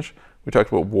change. We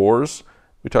talked about wars.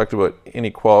 We talked about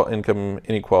income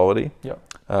inequality. Yeah.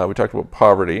 We talked about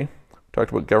poverty. We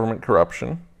talked about government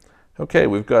corruption. Okay,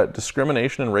 we've got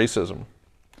discrimination and racism.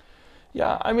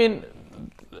 Yeah, I mean,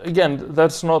 again,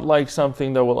 that's not like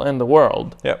something that will end the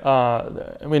world. Yep.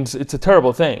 I mean, it's a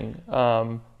terrible thing.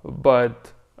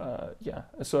 But yeah,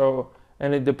 so,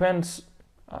 and it depends,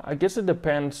 I guess it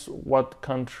depends what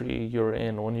country you're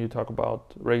in when you talk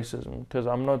about racism, because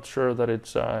I'm not sure that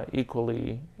it's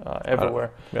equally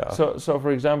everywhere. Yeah. So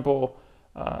for example,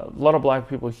 a lot of black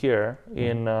people here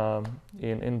in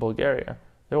Bulgaria,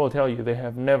 they will tell you they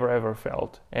have never ever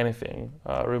felt anything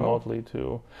remotely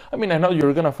to. I mean, I know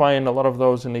you're gonna find a lot of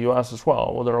those in the U.S. as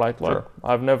well, where they're like, "Look, Sure.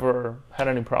 I've never had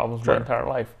any problems my entire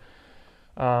life."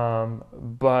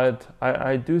 But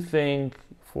I do think,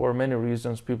 for many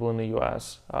reasons, people in the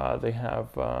U.S. They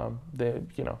have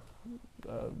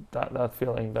that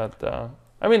feeling that.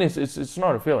 I mean, it's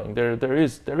not a feeling. There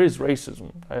is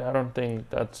racism. I don't think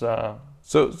that's. So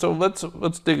let's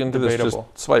dig into debatable. this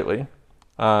just slightly.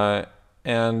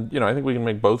 And, you know, I think we can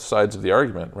make both sides of the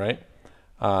argument, right?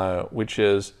 Which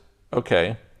is,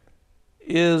 okay,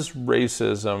 is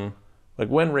racism, like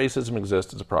when racism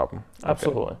exists, it's a problem. Okay,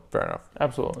 Absolutely. fair enough.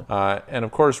 Absolutely. And of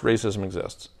course, racism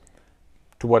exists.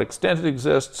 To what extent it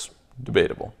exists,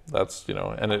 debatable. That's, you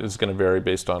know, and it is going to vary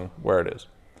based on where it is.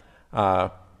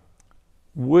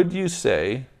 Would you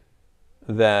say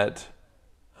that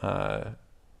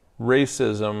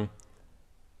racism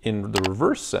in the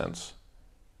reverse sense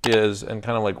is, and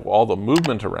kind of like all the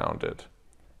movement around it,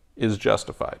 is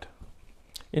justified?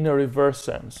 In a reverse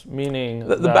sense, meaning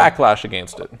the backlash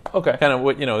against it. Okay. Kind of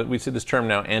what, you know, we see this term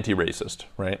now, anti-racist,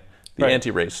 right? The Right.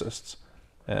 anti-racists.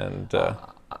 And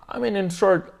I mean, in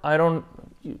short,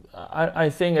 I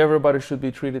think everybody should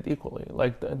be treated equally.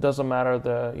 Like, it doesn't matter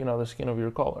the skin of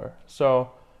your color.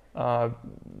 So I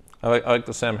like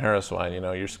the Sam Harris line, you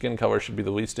know, your skin color should be the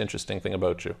least interesting thing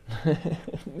about you.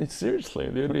 it's seriously,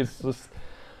 dude. It's just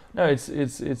no.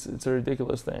 It's a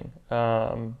ridiculous thing.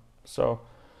 So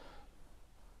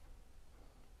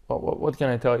what can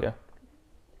I tell you?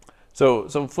 So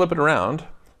flip it around.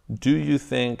 Do you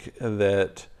think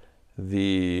that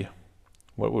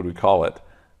what would we call it?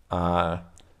 Kind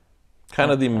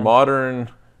of the modern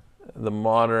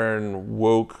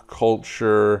woke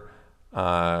culture,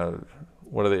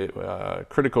 what are they?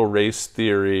 Critical race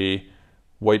theory,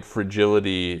 white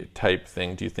fragility type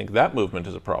thing. Do you think that movement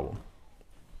is a problem?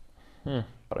 I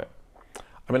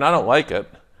mean, I don't like it.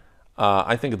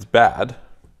 I think it's bad.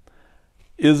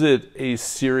 Is it a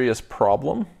serious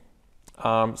problem?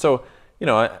 So, you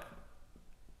know,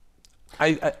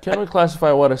 Can we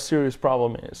classify what a serious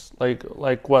problem is?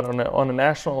 Like what on a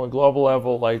national or global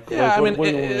level? Yeah, like, I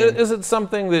mean, is it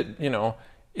something that, you know,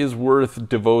 is worth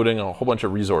devoting a whole bunch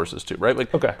of resources to, right?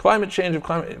 Like, okay. Climate change,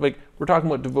 like we're talking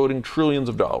about devoting trillions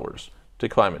of dollars to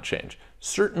climate change.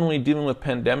 Certainly, dealing with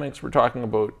pandemics, we're talking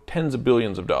about tens of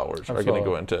billions of dollars are going to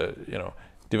go into, you know,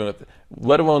 dealing with,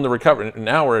 let alone the recovery.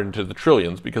 Now we're into the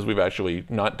trillions because we've actually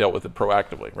not dealt with it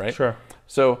proactively, right? Sure.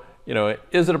 So, you know,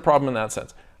 is it a problem in that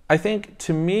sense? I think,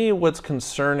 to me, what's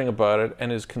concerning about it,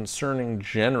 and is concerning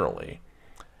generally,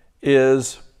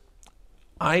 is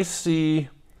I see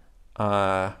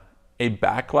a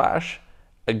backlash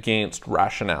against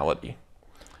rationality.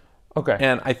 Okay.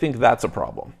 And I think that's a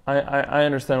problem. I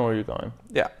understand where you're going.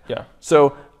 Yeah. Yeah.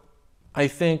 So I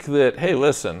think that, hey,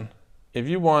 listen, if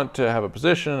you want to have a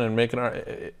position and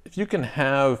if you can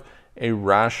have a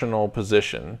rational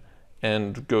position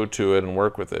and go to it and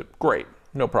work with it, great,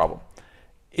 no problem.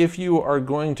 If you are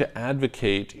going to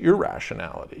advocate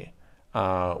irrationality,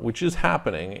 which is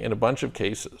happening in a bunch of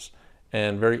cases,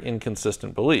 and very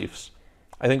inconsistent beliefs,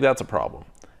 I think that's a problem.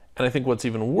 And I think what's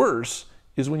even worse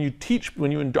is when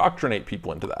you indoctrinate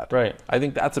people into that. Right. I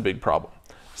think that's a big problem.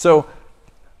 So,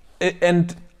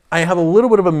 and I have a little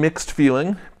bit of a mixed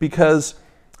feeling because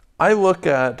I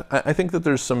think that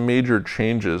there's some major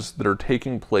changes that are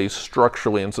taking place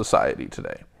structurally in society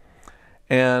today.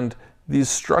 And these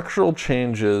structural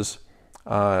changes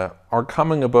are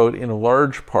coming about in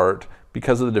large part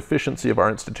because of the deficiency of our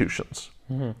institutions.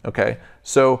 Okay?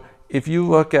 So if you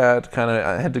look at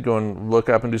I had to go and look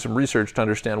up and do some research to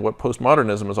understand what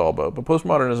postmodernism is all about. But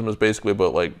postmodernism is basically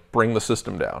about like bring the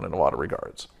system down in a lot of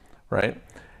regards, right?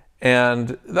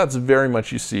 And that's very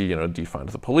much, you see, defund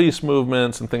the police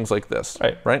movements and things like this,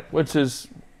 right? Which is,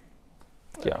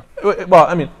 yeah. Well,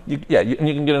 I mean, and you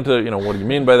can get into, what do you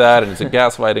mean by that? And is it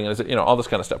gaslighting? And is it, all this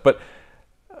kind of stuff. But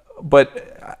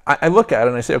I look at it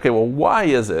and I say, okay, well, why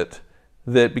is it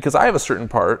that, because I have a certain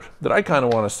part that I kind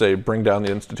of want to say bring down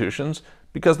the institutions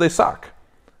because they suck,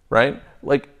 right?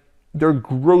 Like, they're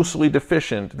grossly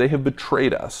deficient. They have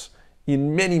betrayed us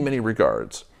in many, many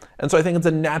regards. And so I think it's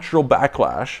a natural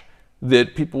backlash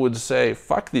that people would say,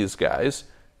 fuck these guys,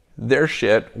 they're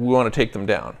shit, we want to take them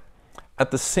down. At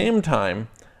the same time,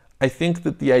 I think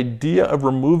that the idea of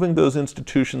removing those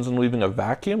institutions and leaving a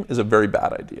vacuum is a very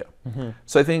bad idea.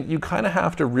 So I think you kind of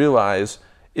have to realize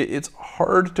it's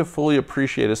hard to fully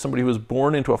appreciate as somebody who was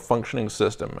born into a functioning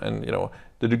system, and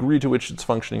the degree to which it's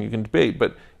functioning you can debate,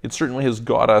 but it certainly has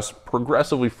got us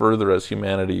progressively further as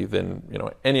humanity than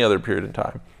any other period in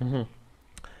time.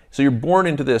 So you're born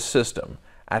into this system,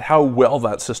 at how well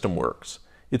that system works.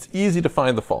 It's easy to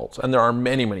find the faults, and there are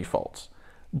many, many faults.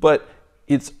 But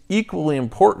it's equally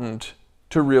important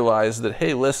to realize that,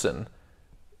 hey, listen,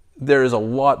 there is a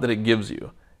lot that it gives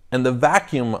you. And the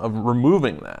vacuum of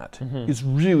removing that is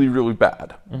really, really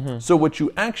bad. So what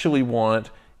you actually want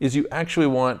is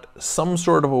some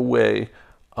sort of a way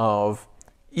of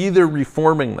either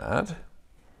reforming that,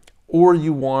 or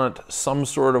you want some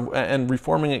sort of, and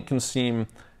reforming it can seem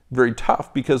very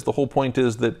tough because the whole point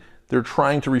is that they're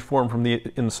trying to reform from the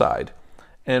inside.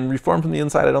 And reform from the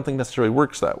inside I don't think necessarily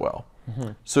works that well.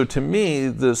 So to me,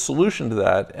 the solution to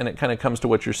that, and it kind of comes to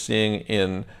what you're seeing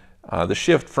in the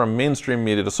shift from mainstream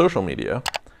media to social media,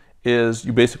 is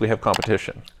you basically have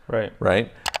competition.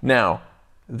 Right? Now,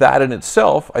 that in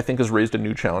itself, I think, has raised a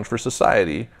new challenge for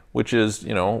society, which is,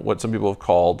 what some people have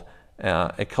called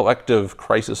a collective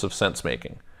crisis of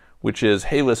sense-making. Which is,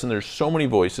 hey, listen, there's so many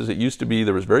voices. It used to be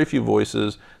there was very few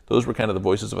voices. Those were kind of the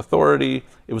voices of authority.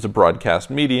 It was a broadcast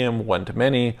medium, one to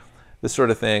many, this sort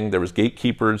of thing. There was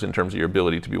gatekeepers in terms of your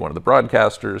ability to be one of the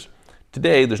broadcasters.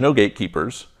 Today, there's no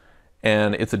gatekeepers,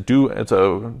 and it's a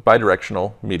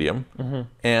bidirectional medium,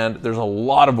 and there's a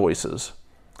lot of voices,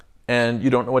 and you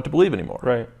don't know what to believe anymore.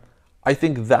 I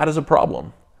think that is a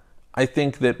problem. I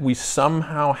think that we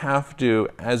somehow have to,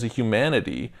 as a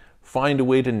humanity, find a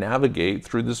way to navigate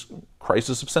through this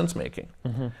crisis of sense-making.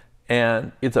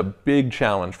 And it's a big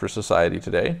challenge for society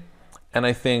today. And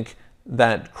I think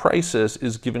that crisis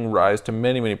is giving rise to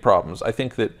many, many problems. I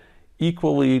think that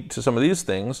equally to some of these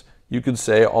things, you could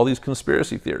say all these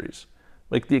conspiracy theories.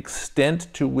 Like the extent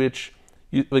to which,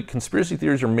 conspiracy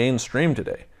theories are mainstream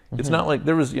today. It's not like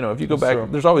there was, if you go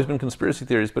back, there's always been conspiracy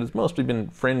theories, but it's mostly been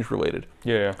fringe related.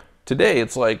 Today,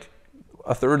 it's like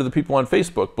a third of the people on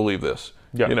Facebook believe this.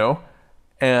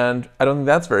 And I don't think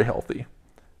that's very healthy.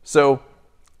 So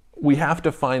we have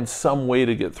to find some way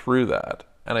to get through that.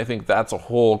 And I think that's a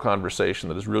whole conversation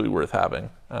that is really worth having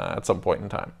at some point in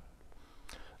time.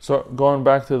 So going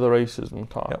back to the racism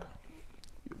talk,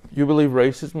 you believe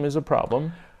racism is a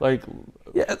problem? Like,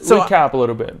 recap a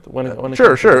little bit.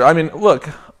 Sure. I mean, look,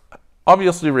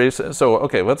 obviously racism. So,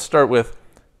 okay, let's start with,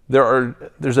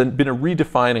 there's been a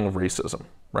redefining of racism,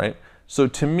 right? So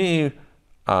to me,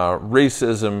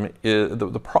 racism is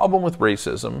the problem with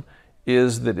racism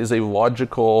is that is a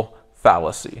logical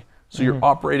fallacy. So you're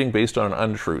operating based on an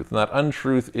untruth, and that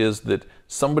untruth is that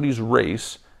somebody's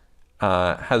race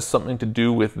has something to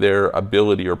do with their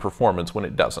ability or performance when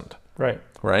it doesn't.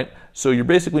 Right? So you're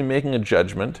basically making a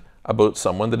judgment about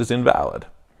someone that is invalid.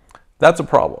 That's a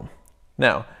problem.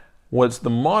 Now, what's the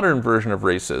modern version of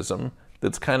racism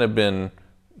that's kind of been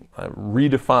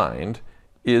redefined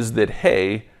is that,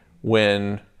 hey,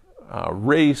 when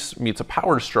race meets a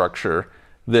power structure,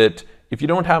 that if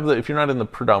you're not in the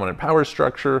predominant power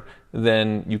structure,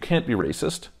 then you can't be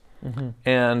racist.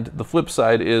 And the flip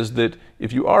side is that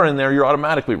if you are in there, you're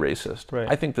automatically racist.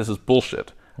 I think this is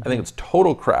bullshit. I think it's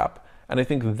total crap. And I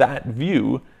think that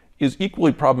view is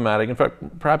equally problematic. In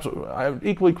fact, perhaps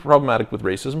equally problematic with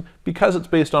racism because it's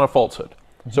based on a falsehood.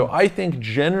 So I think,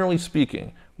 generally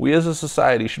speaking, we as a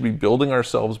society should be building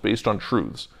ourselves based on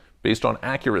truths, based on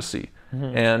accuracy.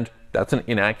 And that's an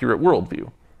inaccurate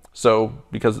worldview. So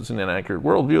because it's an inaccurate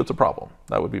worldview, it's a problem.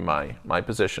 That would be my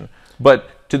position.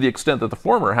 But to the extent that the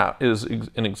former is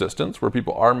in existence, where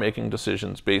people are making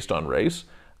decisions based on race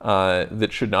that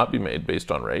should not be made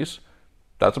based on race,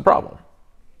 that's a problem.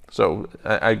 So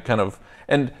I kind of,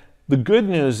 and the good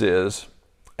news is,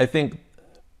 I think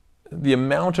the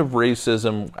amount of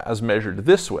racism as measured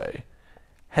this way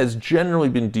has generally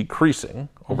been decreasing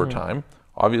over time.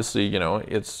 Obviously,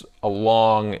 it's a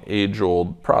long,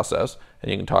 age-old process,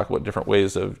 and you can talk about different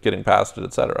ways of getting past it,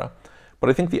 etc. But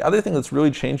I think the other thing that's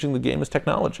really changing the game is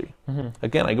technology.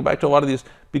 Again, I go back to a lot of these,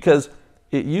 because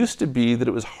it used to be that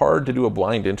it was hard to do a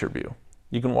blind interview.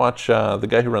 You can watch the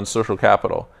guy who runs Social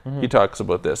Capital. He talks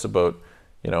about this, about,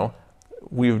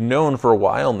 we've known for a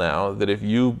while now that if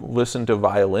you listen to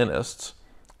violinists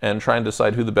and try and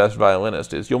decide who the best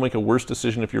violinist is, you'll make a worse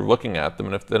decision if you're looking at them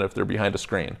than if they're behind a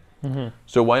screen.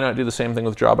 So why not do the same thing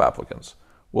with job applicants?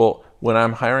 Well, when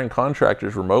I'm hiring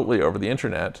contractors remotely over the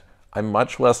internet, I'm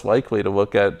much less likely to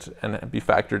look at and be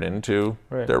factored into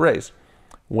their race.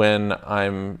 When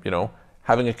I'm,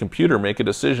 having a computer make a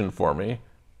decision for me,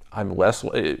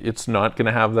 it's not going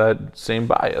to have that same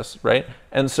bias, right?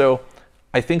 And so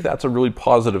I think that's a really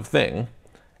positive thing.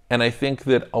 And I think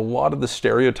that a lot of the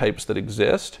stereotypes that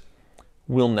exist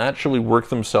will naturally work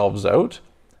themselves out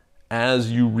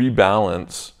as you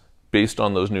rebalance based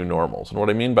on those new normals. And what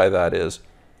I mean by that is,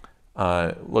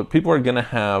 look, people are going to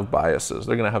have biases.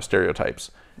 They're going to have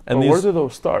stereotypes. And where do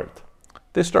those start?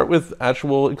 They start with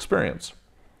actual experience.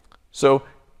 So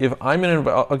if I'm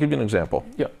I'll give you an example.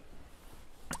 Yeah.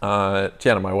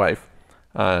 Tiana, my wife,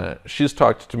 she's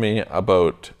talked to me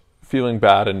about feeling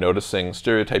bad and noticing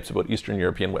stereotypes about Eastern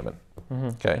European women.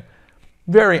 Okay,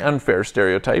 very unfair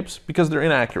stereotypes because they're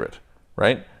inaccurate,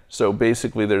 right? So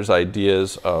basically, there's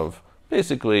ideas of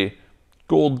basically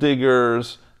gold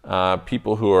diggers,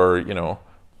 people who are,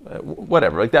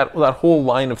 whatever, like that whole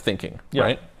line of thinking,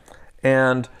 right?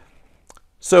 And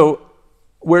so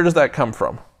where does that come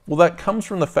from? Well, that comes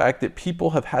from the fact that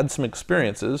people have had some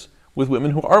experiences with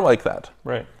women who are like that.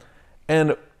 Right.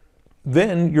 And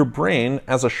then your brain,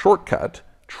 as a shortcut,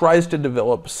 tries to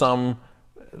develop some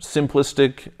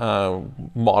simplistic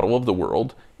model of the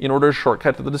world in order to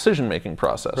shortcut to the decision-making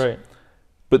process. Right.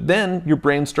 But then your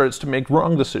brain starts to make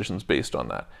wrong decisions based on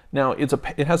that. Now, it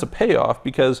has a payoff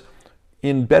because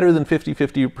in better than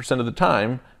 50% of the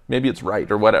time, maybe it's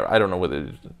right or whatever. I don't know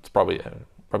whether it's probably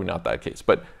not that case,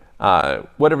 but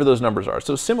whatever those numbers are.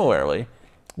 So similarly,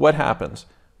 what happens?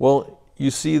 Well,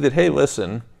 you see that, hey,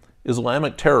 listen,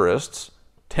 Islamic terrorists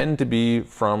tend to be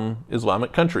from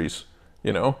Islamic countries,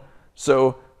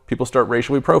 So people start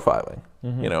racially profiling,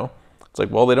 It's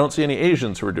like, well, they don't see any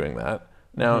Asians who are doing that.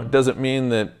 Now, does it mean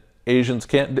that Asians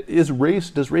can't? Does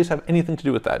race have anything to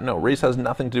do with that? No, race has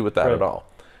nothing to do with that at all.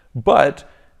 But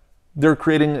they're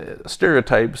creating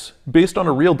stereotypes based on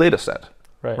a real data set,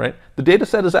 right? The data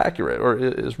set is accurate or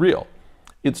is real.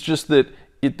 It's just that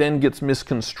it then gets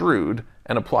misconstrued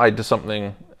and applied to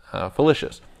something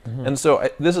fallacious. And so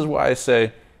this is why I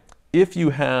say, if you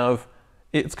have,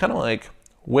 it's kind of like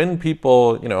when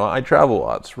people, I travel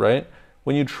lots, right?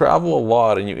 When you travel a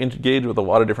lot and you engage with a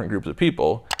lot of different groups of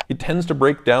people, it tends to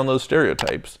break down those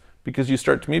stereotypes because you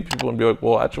start to meet people and be like,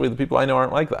 well, actually, the people I know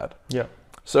aren't like that. Yeah.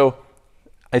 So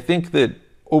I think that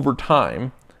over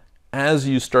time, as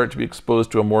you start to be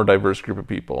exposed to a more diverse group of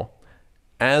people,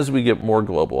 as we get more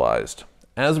globalized,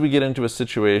 as we get into a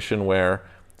situation where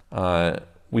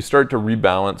we start to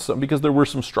rebalance, because there were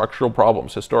some structural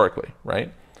problems historically,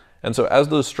 right? And so as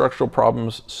those structural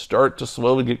problems start to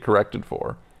slowly get corrected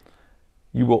for,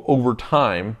 you will, over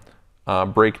time,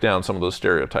 break down some of those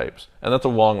stereotypes. And that's a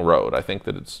long road. I think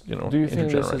that it's, Do you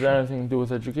think this has anything to do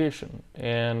with education?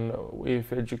 And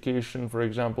if education, for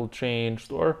example,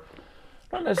 changed, or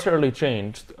not necessarily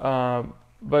changed,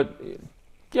 but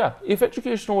yeah, if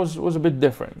education was a bit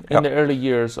different in the early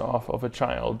years of a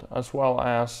child, as well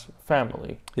as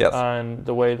family, and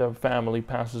the way the family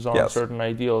passes on certain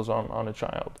ideals on a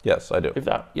child. Yes, I do.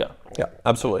 Yeah,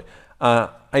 absolutely.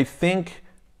 I think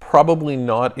probably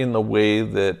not in the way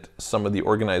that some of the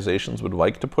organizations would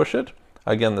like to push it.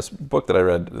 Again, this book that I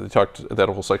read, they talked that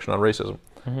whole section on racism.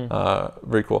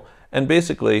 Very cool. And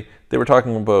basically, they were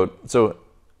talking about, so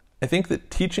I think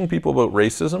that teaching people about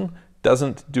racism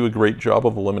doesn't do a great job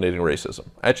of eliminating racism.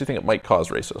 I actually think it might cause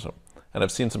racism. And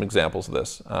I've seen some examples of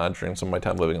this during some of my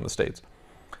time living in the States.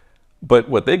 But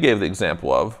what they gave the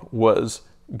example of was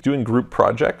doing group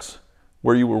projects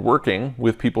where you were working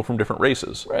with people from different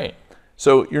races. Right.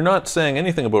 So you're not saying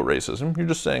anything about racism. You're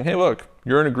just saying, hey, look,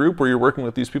 you're in a group where you're working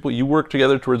with these people. You work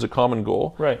together towards a common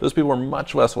goal. Right. Those people are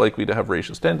much less likely to have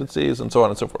racist tendencies and so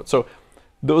on and so forth. So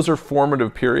those are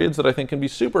formative periods that I think can be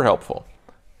super helpful.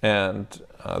 And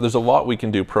there's a lot we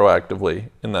can do proactively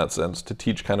in that sense to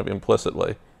teach kind of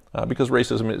implicitly, because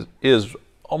racism is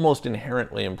almost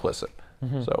inherently implicit.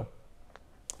 So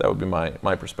that would be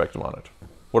my perspective on it.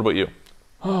 What about you?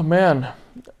 Oh man,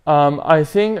 I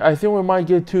think we might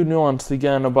get too nuanced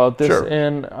again about this, Sure.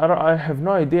 and I have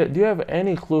no idea. Do you have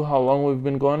any clue how long we've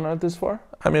been going at this for?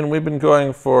 I mean, we've been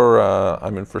going for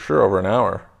for sure over an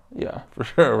hour. Yeah. For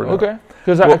sure. Over an hour. Okay.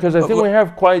 Because I think we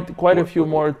have quite a few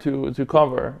more to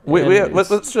cover.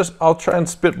 Let's just, I'll try and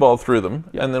spitball through them,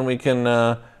 and then we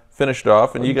can finish it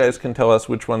off, and you guys can tell us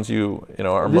which ones you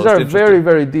know are most interested. These are very,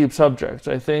 very deep subjects.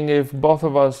 I think if both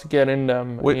of us get in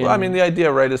them, I mean, the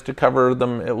idea, right, is to cover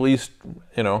them at least,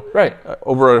 right,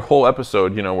 over a whole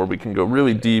episode, where we can go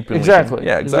really deep. And exactly.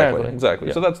 Exactly.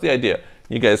 Yeah. So that's the idea.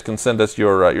 You guys can send us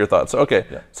your thoughts. Okay.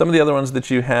 Yeah. Some of the other ones that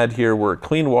you had here were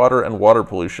clean water and water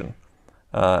pollution,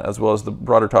 as well as the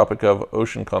broader topic of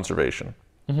ocean conservation.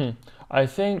 I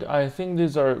think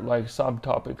these are like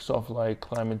subtopics of like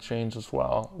climate change as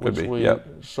well, which we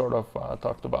sort of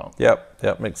talked about.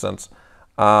 Yep, makes sense.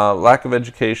 Lack of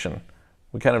education.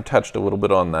 We kind of touched a little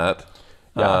bit on that.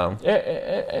 Yeah,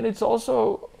 and it's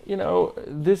also,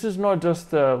 this is not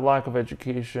just a lack of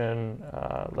education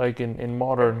like in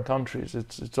modern countries.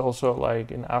 It's also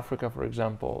like in Africa, for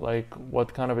example, like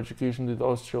what kind of education do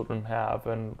those children have,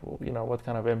 and what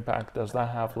kind of impact does that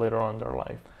have later on in their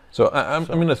life? So I'm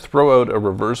going to throw out a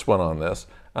reverse one on this.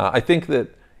 I think that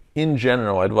in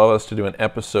general, I'd love us to do an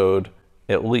episode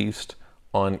at least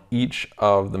on each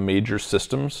of the major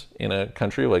systems in a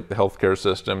country, like the healthcare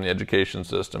system, the education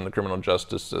system, the criminal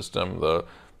justice system, the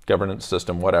governance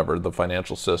system, whatever, the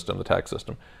financial system, the tax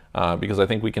system, because I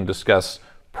think we can discuss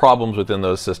problems within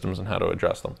those systems and how to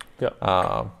address them.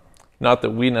 Yeah. Not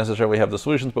that we necessarily have the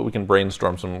solutions, but we can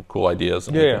brainstorm some cool ideas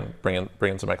and we can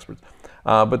bring in some experts.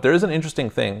 But there is an interesting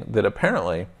thing that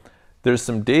apparently there's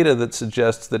some data that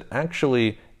suggests that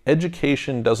actually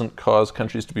education doesn't cause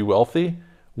countries to be wealthy.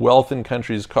 Wealth in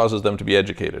countries causes them to be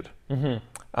educated.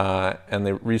 And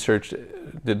the research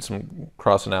did some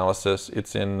cross-analysis.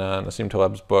 It's in Nassim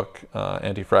Taleb's book,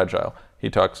 Anti-Fragile. He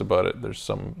talks about it. There's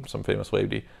some famous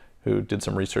lady who did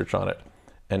some research on it.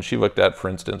 And she looked at, for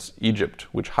instance, Egypt,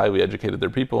 which highly educated their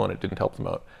people, and it didn't help them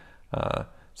out.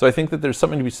 So I think that there's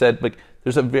something to be said, like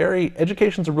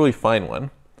education's a really fine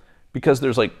one, because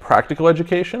there's like practical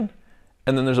education,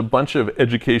 and then there's a bunch of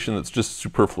education that's just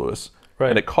superfluous. Right.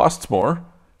 And it costs more,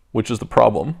 which is the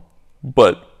problem,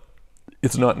 but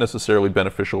it's not necessarily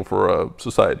beneficial for a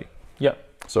society. Yeah.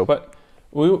 So, but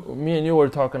me and you were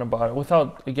talking about it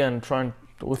without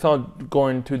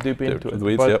going too deep into it. The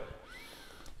weeds,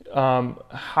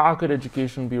 how could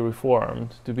education be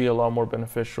reformed to be a lot more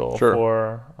beneficial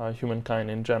for humankind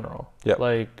in general? Yeah.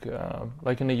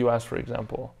 Like in the U.S., for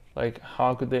example. Like,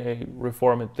 how could they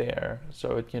reform it there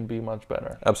so it can be much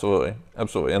better? Absolutely,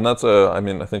 and that's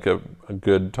I think a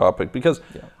good topic, because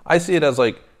I see it as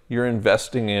like you're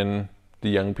investing in the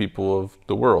young people of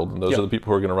the world, and those are the people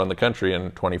who are going to run the country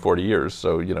in 20, 40 years.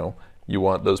 So you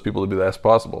want those people to be the best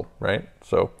possible, right?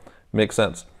 So makes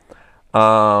sense.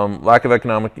 Lack of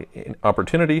economic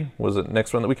opportunity was the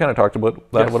next one that we kind of talked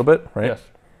about that a little bit, right?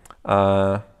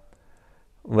 Yes.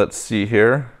 Let's see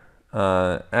here.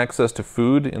 Access to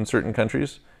food in certain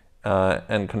countries,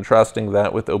 and contrasting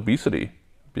that with obesity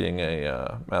being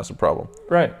a massive problem.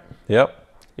 Right. Yep.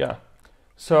 Yeah.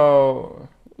 So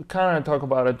we kind of talk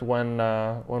about it when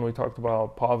we talked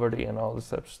about poverty and all this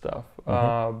type of stuff.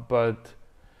 But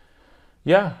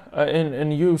yeah,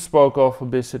 and you spoke of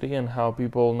obesity and how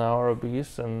people now are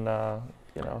obese and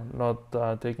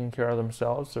not taking care of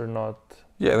themselves or not.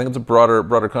 Yeah, I think it's a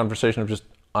broader conversation of just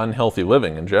unhealthy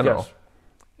living in general. Yes.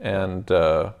 And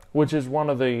which is one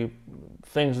of the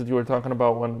things that you were talking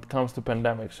about when it comes to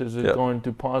pandemics. Is it going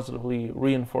to positively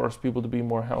reinforce people to be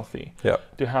more healthy,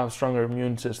 to have stronger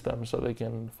immune systems so they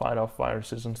can fight off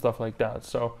viruses and stuff like that?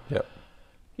 So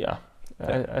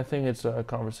I think it's a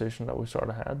conversation that we sort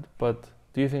of had. But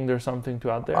do you think there's something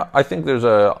to add there? I think there's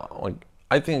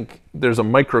a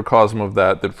microcosm of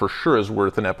that for sure is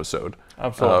worth an episode.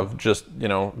 Absolutely. Of just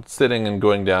sitting and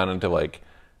going down into like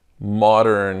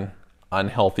modern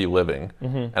unhealthy living.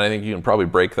 And I think you can probably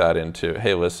break that into,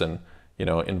 hey, listen,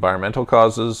 environmental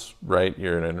causes, right?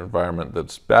 You're in an environment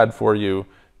that's bad for you,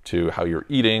 to how you're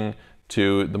eating,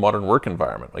 to the modern work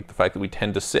environment, like the fact that we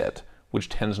tend to sit, which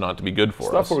tends not to be good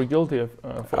for us. Stuff we're guilty of.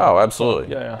 Oh,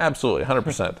 absolutely. So, Absolutely,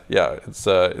 100%. Yeah,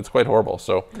 it's quite horrible.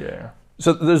 So yeah.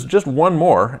 So there's just one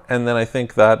more, and then I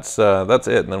think that's it,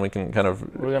 and then we can kind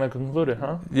of... We're gonna conclude it,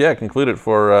 huh? Yeah, conclude it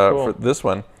for this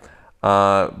one.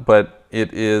 But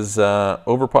it is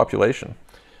overpopulation.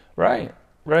 Right.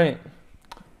 Right.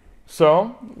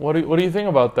 So, what do you think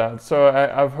about that? So,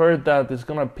 I've heard that it's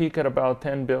going to peak at about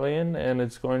 10 billion, and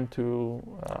it's going to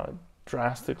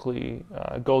drastically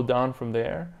go down from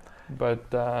there.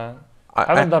 But I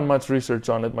haven't done much research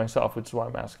on it myself, which is why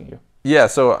I'm asking you. Yeah,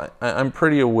 so I'm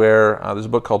pretty aware. There's a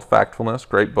book called Factfulness,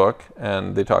 great book,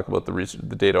 and they talk about the research,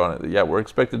 the data on it. Yeah, we're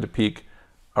expected to peak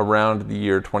around the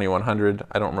year 2100.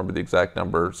 I don't remember the exact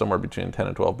number, somewhere between 10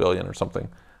 and 12 billion or something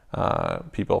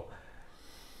people.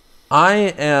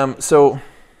 I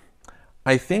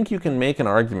think you can make an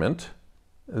argument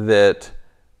that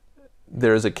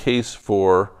there is a case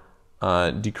for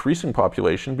decreasing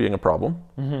population being a problem,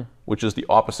 which is the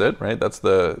opposite, right? That's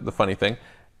the funny thing.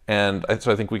 And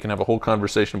so I think we can have a whole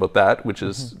conversation about that, which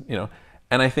is, you know,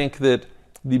 and I think that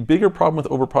the bigger problem with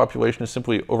overpopulation is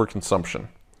simply overconsumption.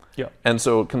 Yeah. And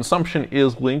so consumption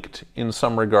is linked in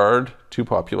some regard to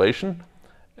population.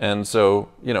 And so,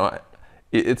 you know,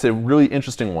 it's a really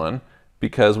interesting one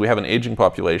because we have an aging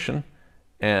population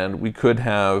and we could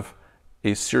have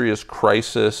a serious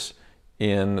crisis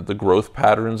in the growth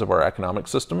patterns of our economic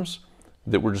systems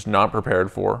that we're just not prepared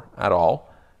for at all.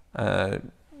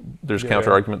 There's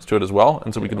counter arguments to it as well.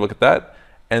 And so we can look at that.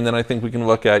 And then I think we can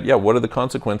look at, what are the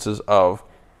consequences of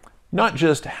not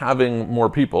just having more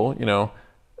people, you know,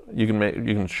 you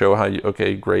can show how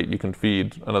okay, great, you can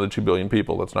feed another 2 billion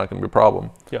people. That's not going to be a problem.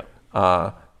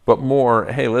 Yeah. But more,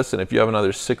 hey, listen, if you have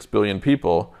another 6 billion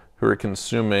people who are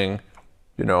consuming,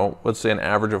 you know, let's say an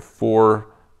average of 4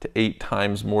 to 8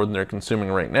 times more than they're consuming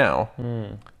right now,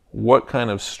 what kind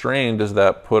of strain does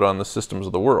that put on the systems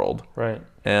of the world? Right.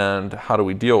 And how do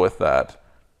we deal with that?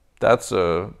 That's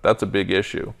a big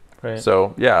issue. Right.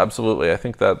 So yeah, absolutely. I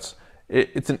think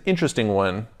it's an interesting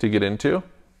one to get into.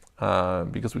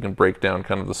 Because we can break down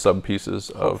kind of the sub pieces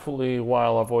of. Hopefully,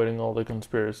 while avoiding all the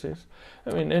conspiracies.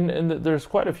 I mean, and there's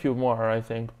quite a few more, I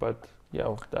think, but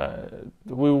yeah,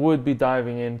 we would be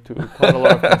diving into quite a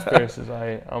lot of conspiracies.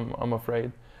 I'm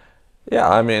afraid. Yeah,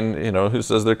 I mean, you know, who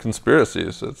says they're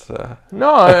conspiracies? It's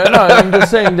no, I'm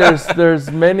just saying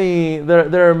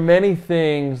there are many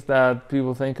things that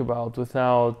people think about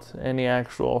without any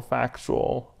actual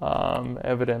factual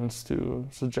evidence to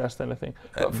suggest anything.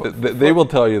 They will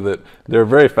tell you that they're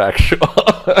very factual.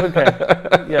 Okay,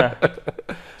 yeah.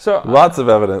 So lots of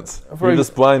evidence. You're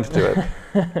just blind to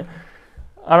it.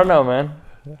 I don't know, man.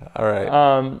 All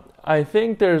right. I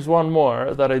think there's one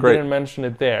more that I didn't mention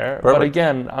it there. Perfect. But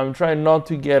again, I'm trying not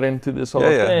to get into this whole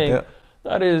thing. Yeah.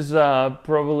 That is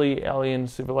probably alien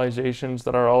civilizations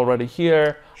that are already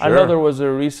here. Sure. I know there was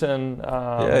a recent.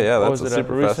 That's a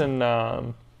super recent.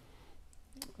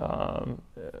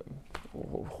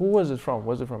 Who was it from?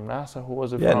 Was it from NASA? Who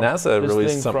was it from? Yeah, NASA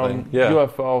released something. From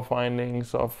UFO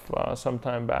findings of some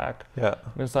time back. Yeah.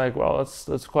 And it's like, well,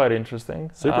 that's quite interesting.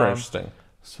 Super interesting.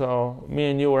 So me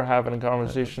and you were having a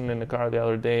conversation in the car the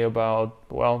other day about,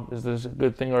 well, is this a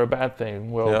good thing or a bad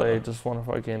thing? Will they just want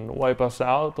to fucking wipe us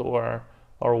out or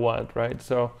what, right?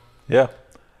 So yeah,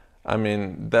 I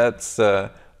mean that's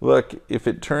look, if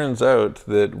it turns out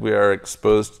that we are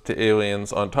exposed to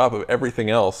aliens on top of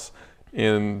everything else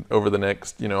over the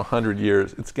next 100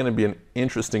 years, it's going to be an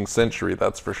interesting century,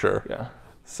 that's for sure. Yeah.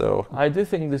 So I do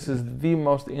think this is the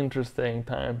most interesting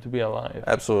time to be alive.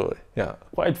 Absolutely, yeah.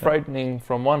 Quite frightening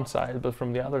from one side, but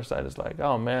from the other side, it's like,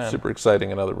 oh man. Super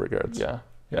exciting in other regards. Yeah.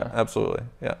 Absolutely.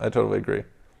 Yeah, I totally agree.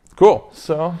 Cool.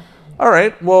 So. All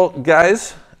right. Well,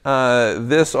 guys,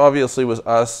 this obviously was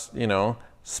us,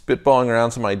 spitballing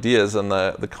around some ideas, and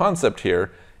the concept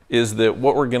here is that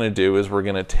what we're going to do is we're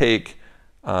going to take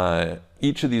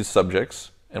each of these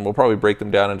subjects, and we'll probably break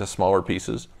them down into smaller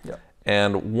pieces. Yeah.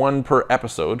 And one per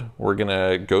episode, we're going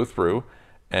to go through,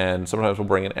 and sometimes we'll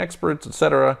bring in experts,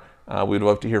 etc. We'd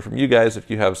love to hear from you guys if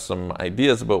you have some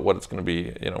ideas about what it's going to be,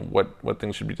 what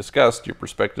things should be discussed, your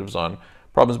perspectives on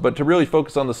problems, but to really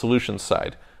focus on the solutions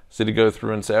side. So to go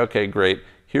through and say, okay, great,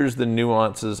 here's the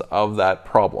nuances of that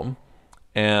problem,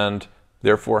 and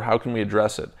therefore, how can we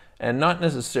address it? And not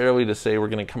necessarily to say we're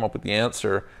going to come up with the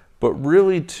answer, but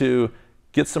really to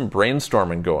get some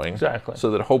brainstorming going. Exactly.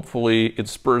 So that hopefully it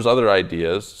spurs other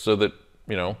ideas so that,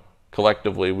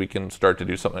 collectively we can start to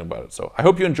do something about it. So I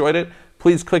hope you enjoyed it.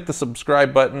 Please click the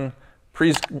subscribe button.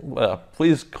 Please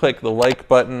click the like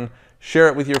button. Share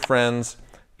it with your friends.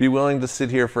 Be willing to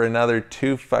sit here for another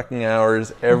 2 fucking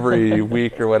hours every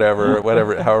week or whatever,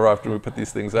 however often we put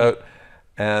these things out.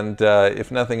 And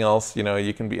if nothing else,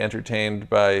 you can be entertained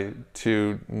by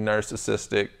 2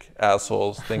 narcissistic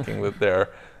assholes thinking that they're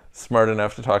smart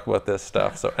enough to talk about this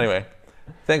stuff. So anyway,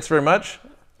 thanks very much.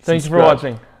 Thanks for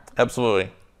watching.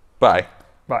 Absolutely. Bye.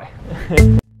 Bye.